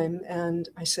made time, and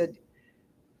I said,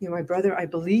 my brother, I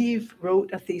believe,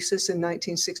 wrote a thesis in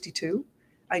 1962.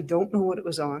 I don't know what it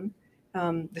was on.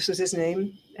 This was his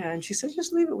name. And she said,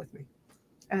 just leave it with me.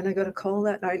 And I got a call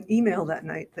email that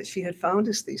night that she had found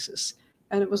his thesis,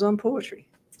 and it was on poetry.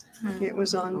 It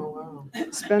was on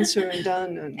Spencer and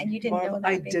Dunn. And you didn't know that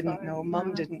I before? didn't know.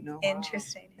 Mom didn't know.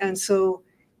 Interesting. And so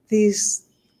these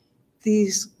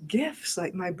these gifts,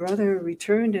 like my brother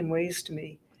returned in ways to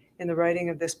me in the writing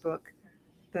of this book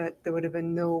that there would have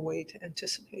been no way to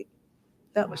anticipate.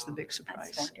 That was the big That's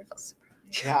surprise. wonderful surprise.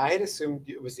 Yeah, I had assumed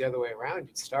it was the other way around.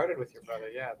 You started with your brother.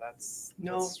 Yeah, that's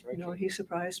No, striking. no, he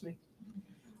surprised me.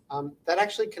 That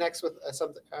actually connects with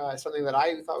something that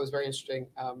I thought was very interesting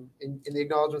in the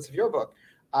acknowledgments of your book,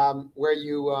 where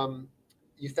you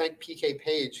thank P.K.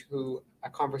 Page, who a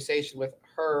conversation with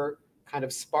her kind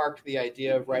of sparked the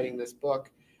idea of writing this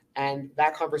book. And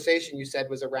that conversation, you said,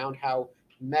 was around how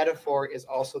metaphor is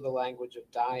also the language of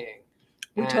dying.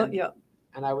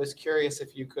 And I was curious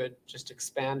if you could just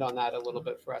expand on that a little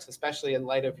bit for us, especially in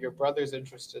light of your brother's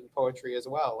interest in poetry as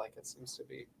well, like it seems to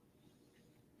be.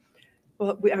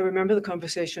 Well, I remember the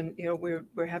conversation. You know,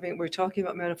 we're talking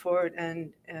about metaphor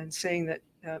and saying that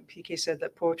PK said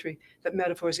that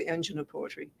metaphor is the engine of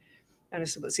poetry, and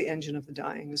it's the engine of the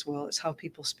dying as well. It's how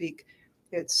people speak.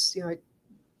 It's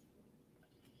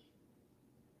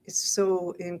it's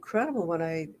so incredible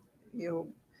when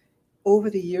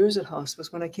over the years at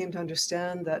hospice, when I came to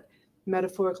understand that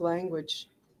metaphoric language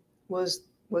was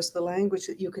the language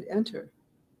that you could enter.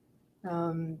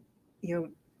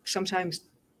 Sometimes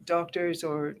doctors,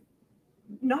 or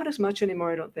not as much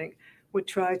anymore, I don't think, would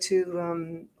try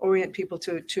to orient people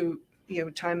to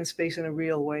time and space in a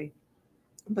real way.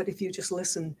 But if you just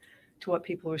listen to what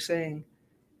people were saying,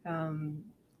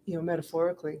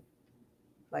 metaphorically,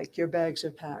 like your bags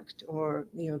are packed, or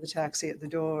the taxi at the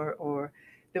door, or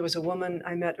there was a woman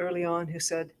I met early on who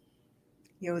said,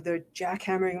 they're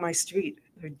jackhammering my street.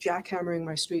 They're jackhammering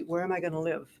my street. Where am I going to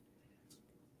live?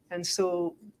 And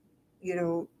so,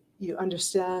 you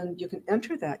understand, you can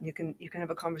enter that, and you can have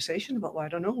a conversation about, well, I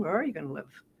don't know, where are you going to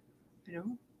live?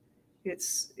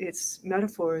 It's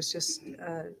metaphor is just,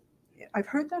 I've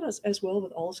heard that as well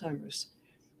with Alzheimer's,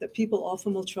 that people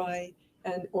often will try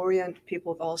and orient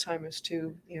people with Alzheimer's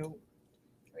to,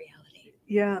 Reality.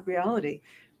 Yeah, reality.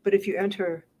 But if you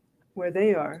enter where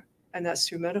they are, and that's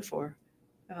through metaphor,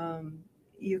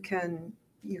 you can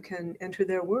enter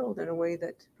their world in a way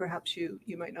that perhaps you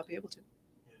might not be able to.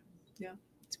 Yeah,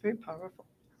 it's very powerful.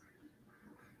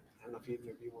 I don't know if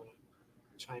either of you want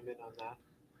to chime in on that.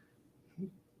 The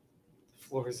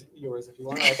floor is yours if you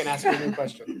want. I can ask you a new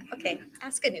question. Okay,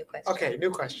 ask a new question. Okay, new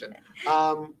question.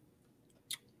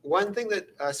 One thing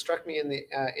that struck me in the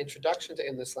introduction to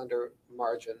In the Slender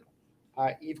Margin,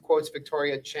 Eve quotes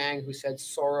Victoria Chang, who said,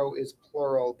 "Sorrow is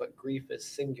plural, but grief is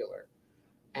singular."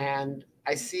 And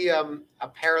I see a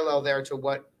parallel there to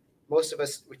what most of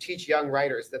us teach young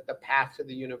writers, that the path to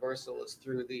the universal is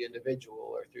through the individual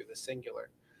or through the singular.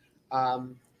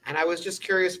 And I was just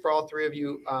curious for all three of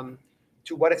you,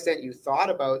 to what extent you thought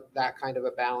about that kind of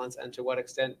a balance, and to what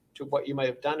extent, to what you might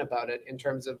have done about it in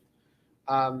terms of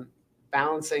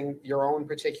balancing your own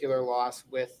particular loss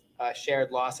with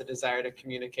shared loss, a desire to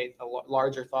communicate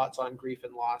larger thoughts on grief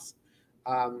and loss,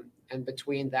 and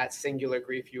between that singular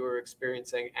grief you were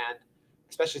experiencing, and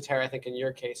especially Tara, I think in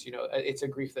your case, it's a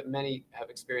grief that many have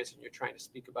experienced, and you're trying to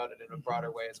speak about it in a broader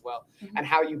way as well, and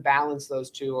how you balance those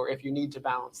two, or if you need to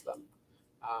balance them.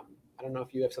 I don't know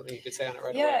if you have something you could say on it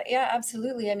right away. Yeah,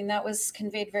 absolutely. I mean, that was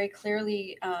conveyed very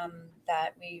clearly,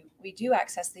 that we do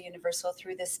access the universal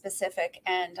through this specific,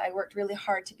 and I worked really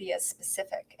hard to be as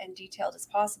specific and detailed as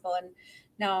possible. And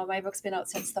now my book's been out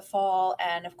since the fall,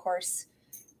 and of course,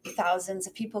 thousands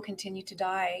of people continue to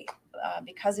die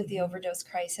because of the overdose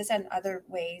crisis, and other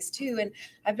ways too. And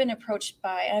I've been approached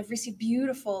I've received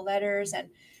beautiful letters,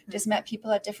 and just met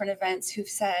people at different events who've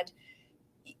said,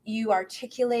 "You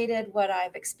articulated what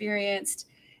I've experienced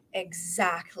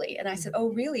exactly." And I said, "Oh,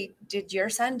 really? Did your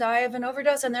son die of an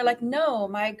overdose?" And they're like, "No,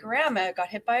 my grandma got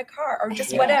hit by a car," or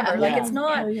just whatever. Like,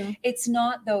 it's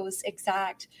not those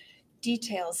exact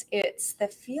details. It's the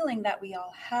feeling that we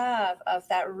all have of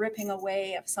that ripping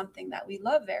away of something that we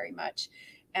love very much.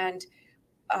 And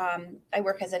I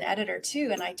work as an editor too,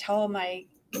 and I tell my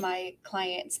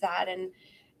clients that,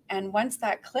 and once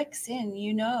that clicks in,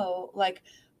 like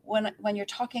when you're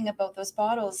talking about those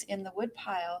bottles in the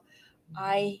woodpile,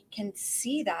 I can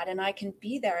see that, and I can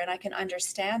be there, and I can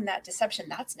understand that deception.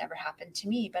 That's never happened to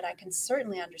me, but I can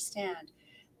certainly understand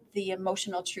the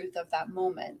emotional truth of that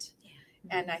moment.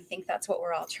 And I think that's what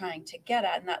we're all trying to get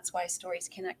at. And that's why stories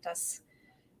connect us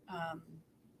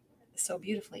so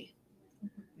beautifully.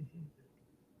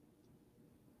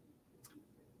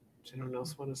 Does anyone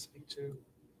else want to speak to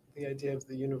the idea of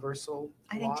the universal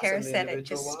I think loss Tara and the said it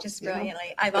individual just loss?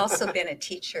 brilliantly. I've also been a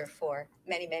teacher for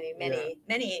many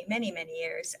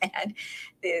years. And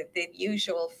the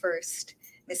usual first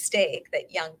mistake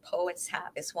that young poets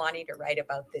have is wanting to write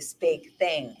about this big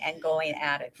thing and going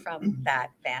at it from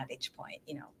that vantage point,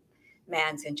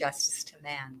 man's injustice to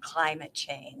man, climate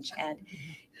change, and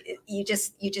you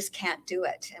just can't do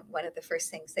it. And one of the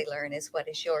first things they learn is, what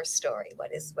is your story?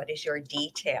 What is your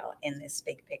detail in this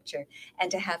big picture? And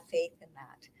to have faith in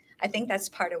that. I think that's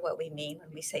part of what we mean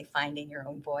when we say finding your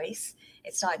own voice.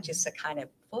 It's not just a kind of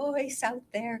voice out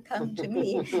there, come to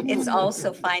me. It's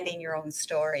also finding your own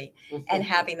story and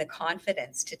having the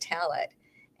confidence to tell it,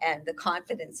 and the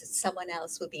confidence that someone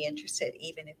else will be interested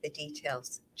even if the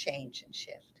details change and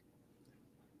shift.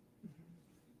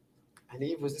 And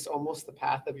Eve, was this almost the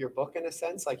path of your book in a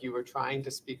sense? Like you were trying to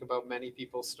speak about many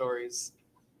people's stories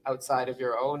outside of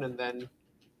your own, and then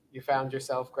you found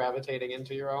yourself gravitating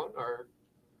into your own, or?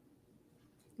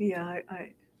 Yeah,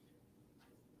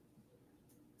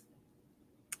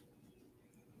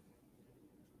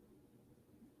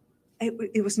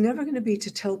 it was never going to be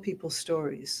to tell people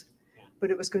stories,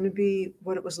 but it was going to be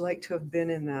what it was like to have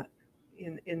been in that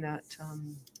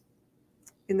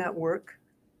work,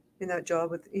 in that job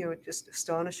with, just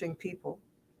astonishing people.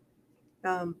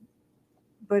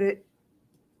 But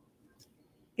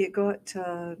it got,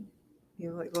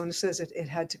 like Lorna says, it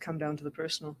had to come down to the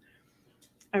personal.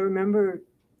 I remember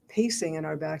pacing in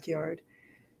our backyard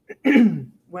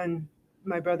when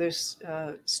my brother's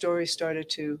story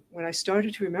when I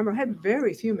started to remember. I had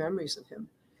very few memories of him.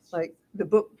 Like, the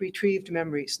book retrieved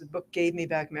memories. The book gave me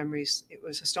back memories. It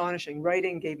was astonishing.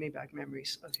 Writing gave me back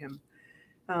memories of him.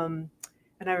 And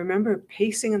I remember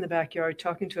pacing in the backyard,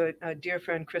 talking to a dear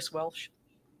friend, Chris Welsh,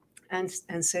 and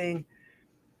saying,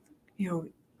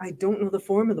 I don't know the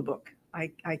form of the book.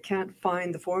 I can't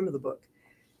find the form of the book.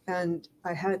 And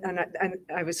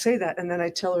I would say that, and then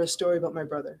I'd tell her a story about my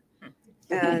brother.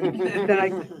 And then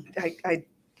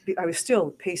I was still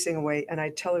pacing away, and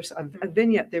I'd tell her a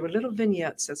vignette. They were little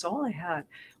vignettes. That's all I had.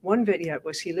 One vignette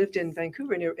was he lived in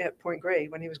Vancouver at Point Grey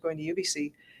when he was going to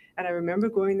UBC. And I remember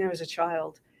going there as a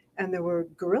child, and there were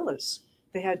gorillas.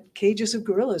 They had cages of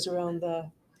gorillas around the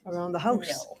house.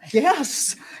 No.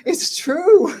 Yes, it's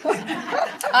true.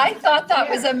 I thought that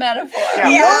was a metaphor.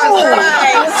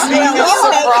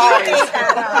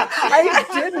 I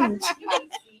didn't.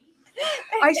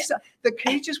 I saw the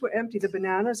cages were empty. The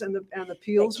bananas and the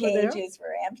peels were there. The cages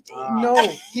were empty. No,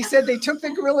 he said they took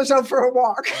the gorillas out for a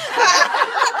walk.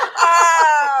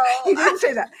 He didn't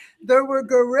say that. There were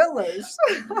gorillas.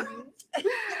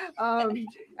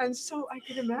 And so I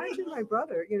could imagine my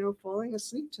brother, falling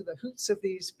asleep to the hoots of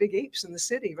these big apes in the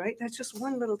city, right? That's just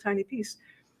one little tiny piece.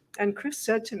 And Chris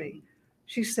said to me,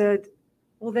 she said,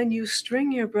 well, then you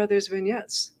string your brother's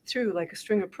vignettes through like a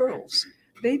string of pearls.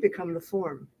 They become the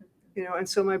form, and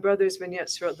so my brother's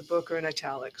vignettes throughout the book are in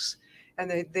italics. And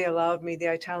the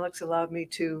italics allowed me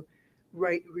to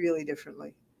write really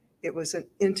differently. It was an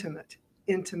intimate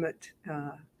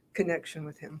connection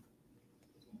with him.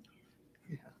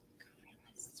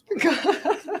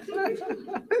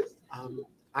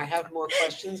 I have more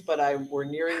questions, but we're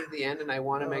nearing the end, and I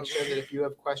want to make sure that if you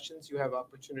have questions, you have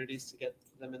opportunities to get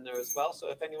them in there as well. So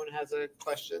if anyone has a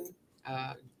question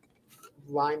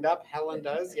lined up, Helen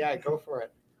does. Yeah, go for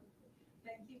it.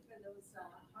 Thank you for those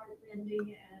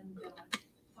heartrending and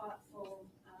thoughtful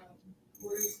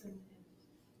words and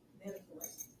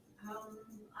metaphors.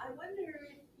 I wonder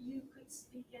if you could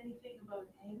speak anything about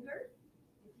anger,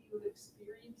 if you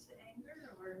experienced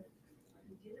anger, or what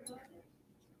you did about it,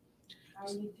 how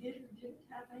you did or didn't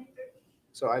have anger.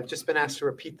 So I've just been asked to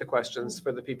repeat the questions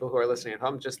for the people who are listening at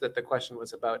home, just that the question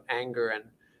was about anger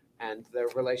and the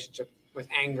relationship with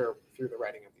anger through the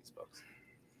writing of these books.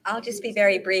 I'll just be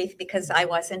very brief because I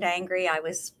wasn't angry. I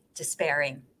was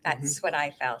despairing. That's what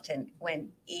I felt. And when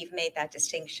Eve made that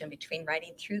distinction between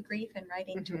writing through grief and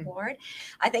writing toward,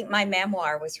 I think my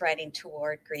memoir was writing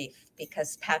toward grief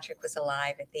because Patrick was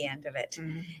alive at the end of it.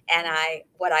 And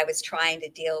what I was trying to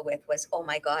deal with was, oh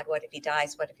my God, what if he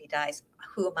dies? What if he dies?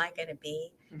 Who am I going to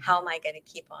be? How am I going to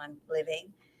keep on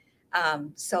living?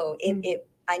 So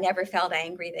I never felt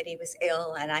angry that he was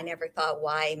ill, and I never thought,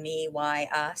 why me? Why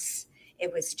us?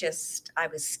 It was just, I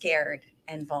was scared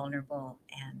and vulnerable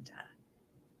and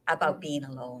about being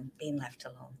alone, being left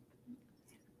alone.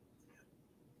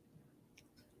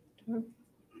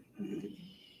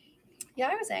 Yeah,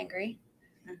 I was angry.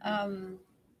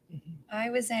 I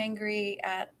was angry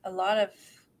at a lot of,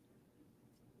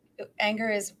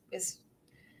 anger is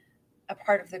a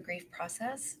part of the grief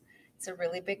process. It's a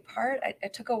really big part.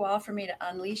 It took a while for me to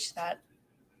unleash that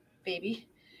baby.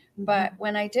 But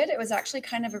when I did, it was actually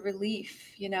kind of a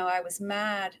relief. I was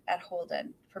mad at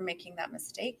Holden for making that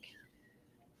mistake.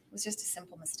 It was just a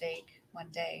simple mistake one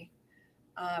day.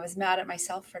 I was mad at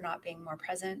myself for not being more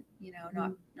present,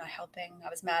 not helping. I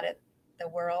was mad at the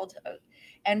world.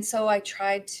 And so I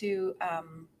tried to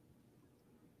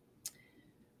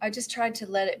I just tried to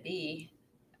let it be.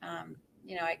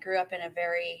 I grew up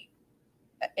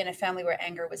in a family where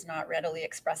anger was not readily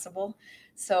expressible,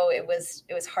 so it was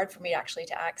hard for me actually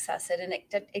to access it, and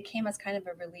it came as kind of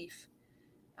a relief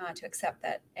to accept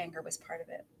that anger was part of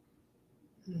it.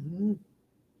 Mm-hmm.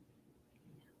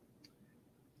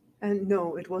 And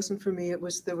no, it wasn't for me.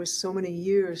 There was so many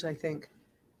years, I think,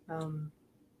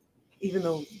 even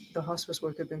though the hospice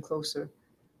work had been closer,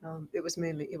 it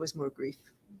was more grief.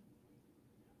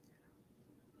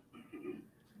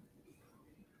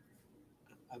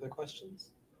 Other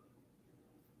questions?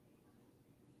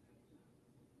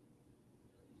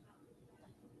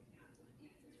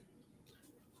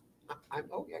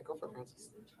 Oh, yeah, go for it, Francis.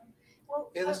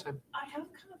 Well, Yeah, this time. I have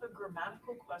kind of a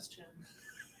grammatical question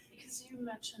because you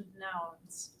mentioned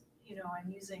nouns.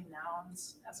 I'm using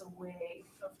nouns as a way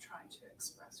of trying to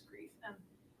express grief. And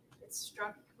it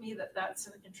struck me that that's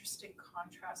an interesting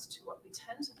contrast to what we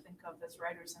tend to think of as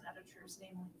writers and editors,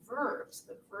 namely verbs.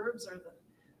 The verbs are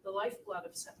the lifeblood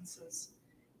of sentences.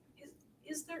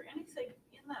 Is there anything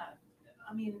in that?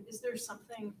 I mean, is there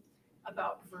something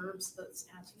about verbs that's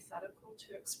antithetical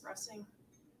to expressing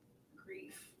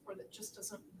grief, or that just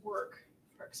doesn't work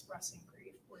for expressing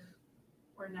grief,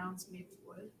 where nouns maybe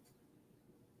would?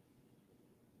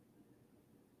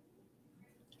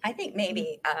 I think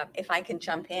maybe if I can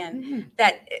jump in,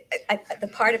 that the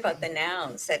part about the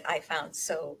nouns that I found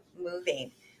so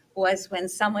moving was when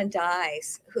someone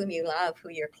dies whom you love, who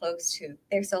you're close to,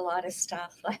 there's a lot of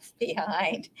stuff left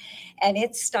behind, and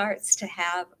it starts to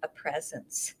have a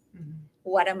presence. Mm-hmm.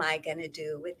 What am I going to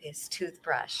do with this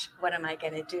toothbrush? What am I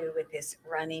going to do with his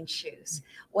running shoes?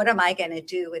 What am I going to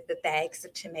do with the bags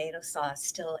of tomato sauce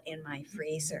still in my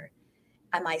freezer?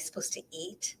 Am I supposed to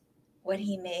eat what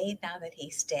he made now that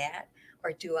he's dead,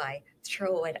 or do I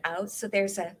throw it out? So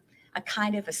there's a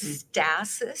kind of a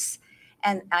stasis,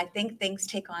 and I think things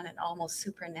take on an almost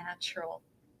supernatural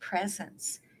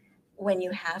presence when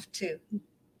you have to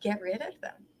get rid of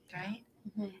them, right?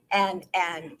 Mhm.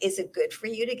 And is it good for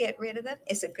you to get rid of them?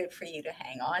 Is it good for you to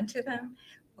hang on to them?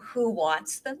 Who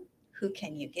wants them? Who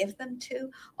can you give them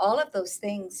to? All of those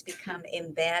things become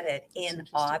embedded in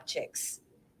objects.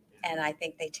 And I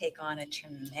think they take on a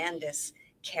tremendous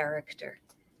character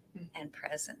and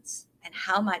presence. And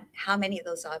how many of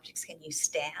those objects can you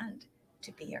stand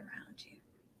to be around you?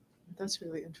 That's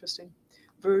really interesting.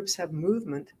 Verbs have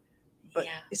movement, but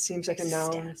Yeah. it seems like a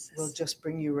noun Stasis. will just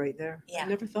bring you right there. Yeah. I've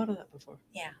never thought of that before.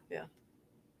 Yeah. Yeah.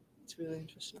 It's really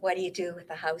interesting. What do you do with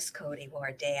the house coat he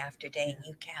wore day after day and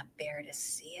you can't bear to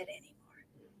see it anymore?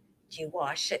 Do you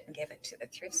wash it and give it to the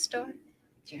thrift store?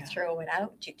 Do you throw it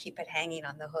out? Do you keep it hanging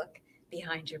on the hook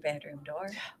behind your bedroom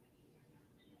door?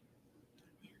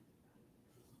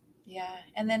 Yeah,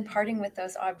 and then parting with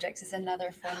those objects is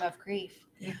another form of grief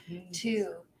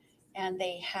too. And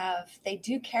they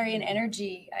do carry an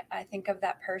energy, I think, of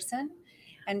that person.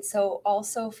 And so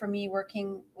also for me,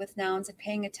 working with nouns and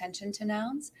paying attention to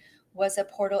nouns was a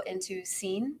portal into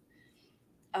scene.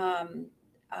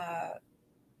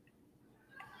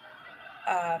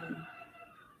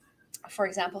 For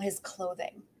example, his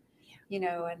clothing,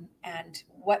 and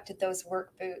what did those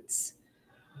work boots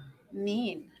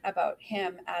mean about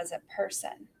him as a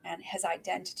person and his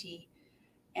identity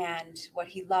and what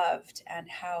he loved and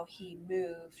how he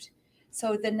moved.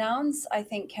 So the nouns, I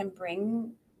think,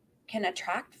 can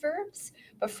attract verbs,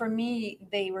 but for me,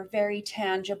 they were very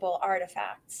tangible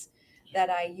artifacts that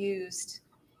I used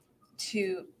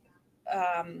to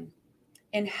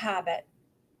inhabit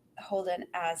Holden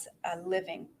as a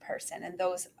living person. And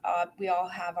those, we all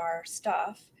have our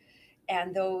stuff,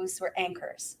 and those were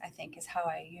anchors, I think, is how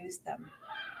I used them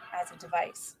as a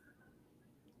device.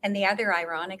 And the other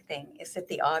ironic thing is that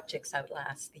the objects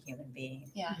outlast the human being.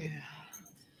 Yeah. Yeah.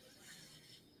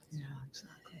 Yeah,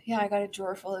 exactly. Yeah, I got a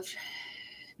drawer full of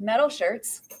metal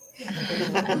shirts.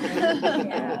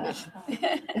 Yeah.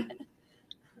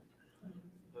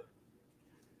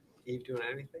 Eve, doing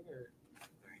anything or? All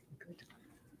right, good.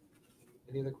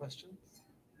 Any other questions?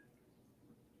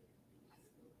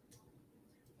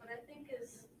 What I think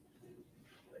is,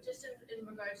 just in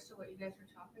regards to what you guys were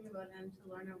talking about, and to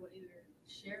Lorna, what you were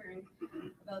sharing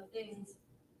about things,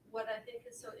 what I think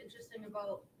is so interesting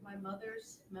about my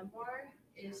mother's memoir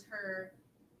is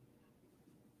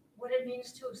what it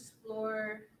means to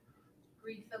explore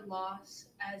grief and loss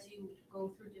as you go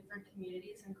through different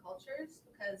communities and cultures.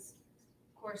 Because,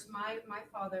 of course, my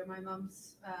father, my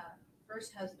mom's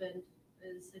first husband,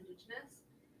 is Indigenous,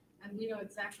 and we know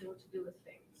exactly what to do with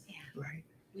things. Yeah. Right.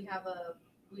 We have a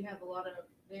lot of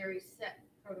very set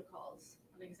protocols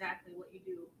on exactly what you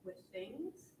do with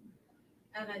things.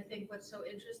 And I think what's so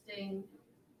interesting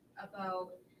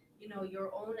about you know,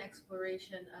 your own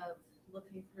exploration of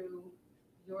looking through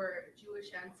your Jewish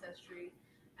ancestry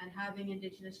and having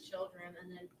Indigenous children,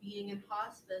 and then being in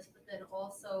hospice, but then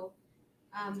also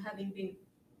having been,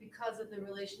 because of the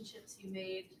relationships you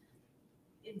made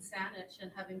in Saanich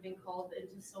and having been called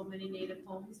into so many Native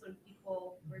homes when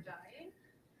people were dying,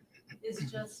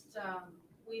 is just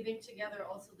weaving together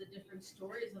also the different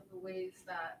stories of the ways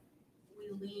that we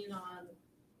lean on.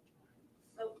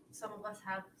 So some of us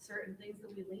have certain things that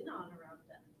we lean on around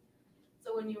them.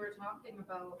 So when you were talking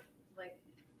about like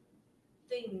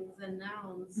things and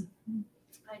nouns,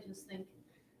 I just think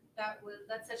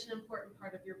that's such an important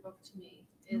part of your book to me,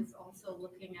 is also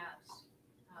looking at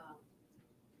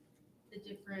the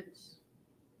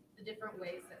different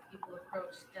ways that people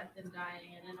approach death and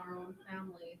dying, and in our own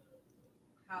family,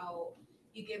 how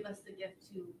you give us the gift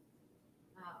to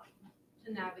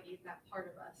navigate that part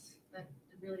of us, that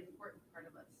really important part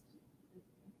of us,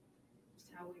 just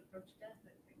how we approach death,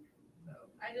 I think. So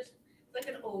it's like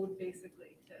an ode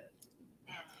basically to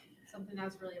something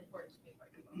that's really important to me about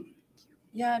your book.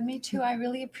 Yeah, me too. I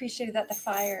really appreciated that the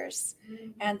fires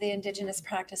and the Indigenous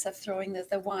practice of throwing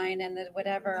the wine and the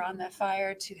whatever on the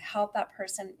fire to help that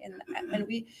person. And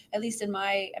we, at least in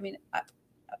my, I mean,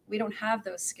 we don't have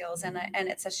those skills, and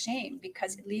it's a shame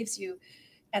because it leaves you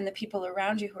and the people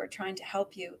around you who are trying to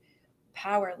help you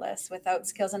powerless without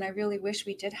skills. And I really wish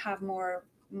we did have more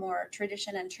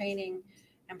tradition and training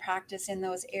and practice in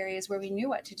those areas where we knew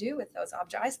what to do with those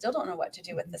objects. I still don't know what to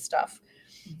do with this stuff.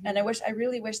 And I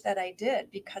really wish that I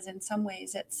did, because in some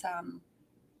ways it's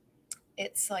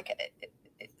like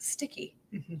it's sticky.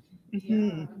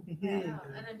 Yeah.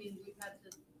 And I mean, we've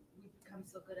become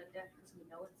so good at death because we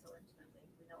know it so intimately.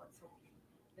 We know it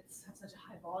it's such a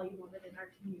high volume of it in our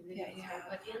community. Yeah.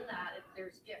 But in that,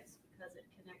 there's gifts, because it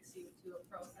connects you to a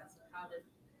process of how to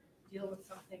deal with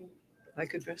something.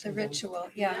 Like a dressing The gown. ritual.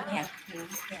 Yeah.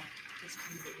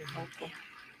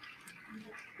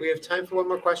 We have time for one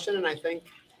more question, and I think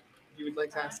you would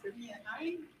like to ask it. Yeah,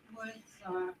 I was,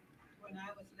 when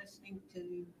I was listening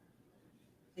to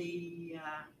the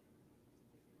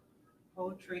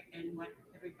poetry and what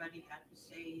everybody had to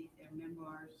say, their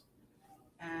memoirs,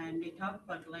 and they talked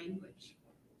about language.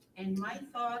 And my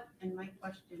thought and my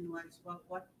question was, well,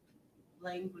 what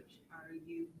language are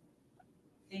you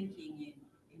thinking in?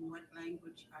 In what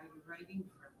language are you writing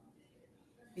from?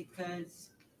 Because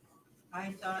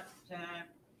I thought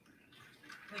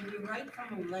when you write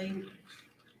from a language,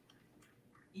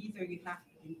 either you have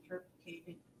to interpret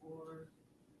it or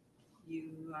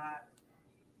you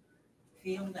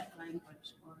feel that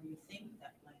language or you think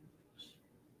that language.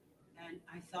 And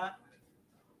I thought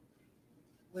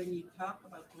when you talk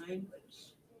about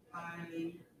language,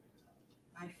 I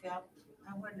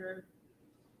wonder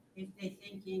if they're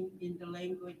thinking in the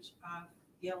language of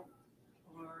guilt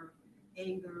or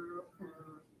anger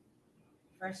or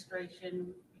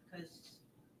frustration, because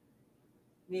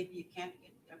maybe you can't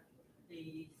get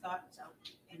the thoughts out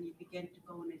and you begin to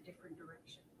go in a different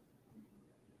direction.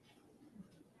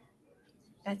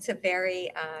 That's a very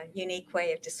unique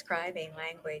way of describing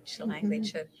language, the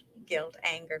language of guilt,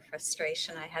 anger,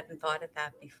 frustration. I hadn't thought of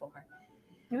that before.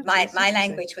 Yeah, My that's interesting.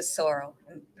 language was sorrow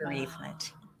and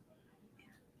bereavement.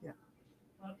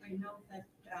 Well, I know that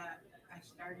I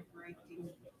started writing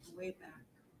way back,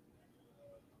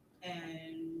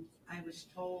 and I was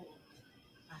told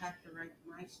I had to write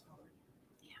my story.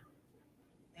 Yeah.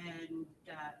 And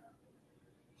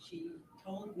she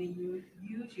told me, you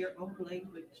use your own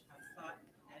language of thought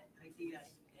and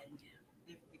ideas and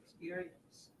lived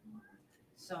experience.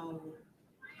 So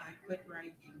I quit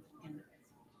writing, and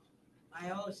I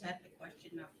always had the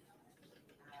question of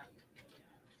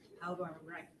how do I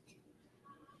write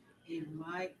in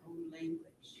my own language?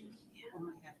 I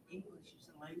only have English as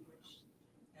a language,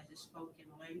 as a spoken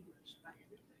language, but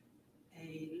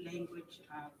a language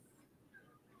of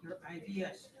your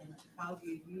ideas and how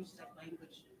you use that language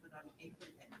to put on paper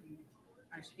that you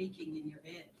are speaking in your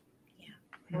head,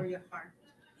 or your heart.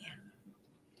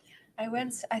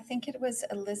 I think it was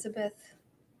Elizabeth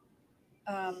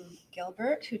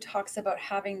Gilbert who talks about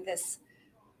having this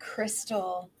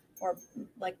crystal or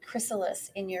like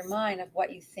chrysalis in your mind of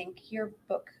what you think your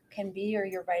book can be, or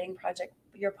your writing project,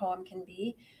 your poem can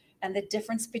be. And the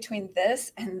difference between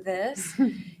this and this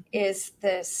is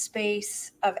the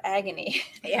space of agony.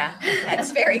 Yeah,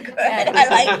 that's very good. And I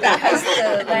like that. Because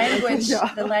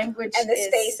the language And the is,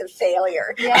 space of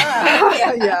failure.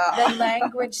 Yeah. Yeah. The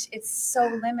language, it's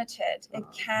so limited. It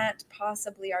can't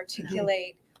possibly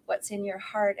articulate what's in your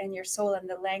heart and your soul and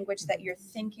the language that you're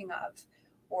thinking of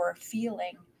or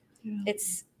feeling. Yeah.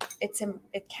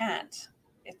 It can't.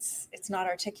 it's not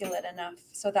articulate enough.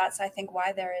 So that's, I think,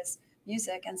 why there is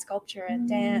music and sculpture and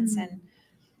dance and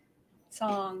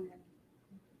song and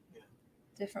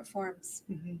different forms.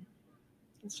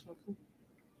 That's lovely.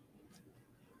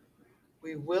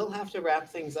 We will have to wrap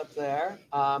things up there.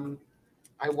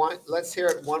 Let's hear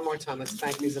it one more time. Let's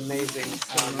thank these amazing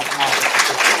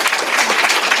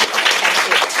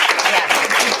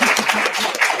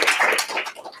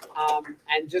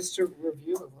and just to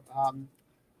review,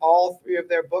 all 3 of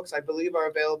their books, I believe, are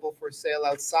available for sale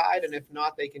outside, and if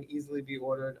not, they can easily be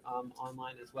ordered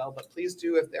online as well. But please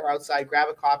do, if they're outside, grab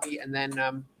a copy and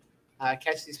then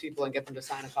catch these people and get them to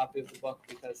sign a copy of the book,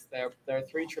 because they're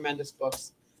 3 tremendous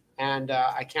books, and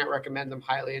I can't recommend them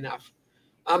highly enough.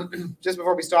 Just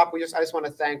before we stop, I just want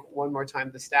to thank one more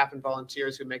time the staff and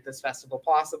volunteers who make this festival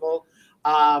possible.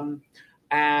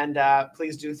 And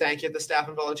please do thank the staff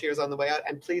and volunteers on the way out.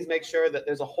 And please make sure that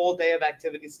there's a whole day of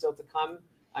activities still to come.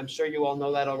 I'm sure you all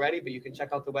know that already, but you can check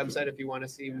out the website if you want to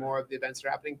see more of the events that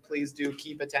are happening. Please do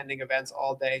keep attending events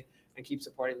all day and keep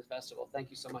supporting the festival. Thank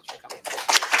you so much for coming.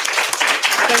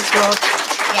 Thanks, Rob.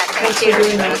 Yeah, Thanks for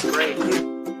doing that. That's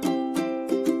great.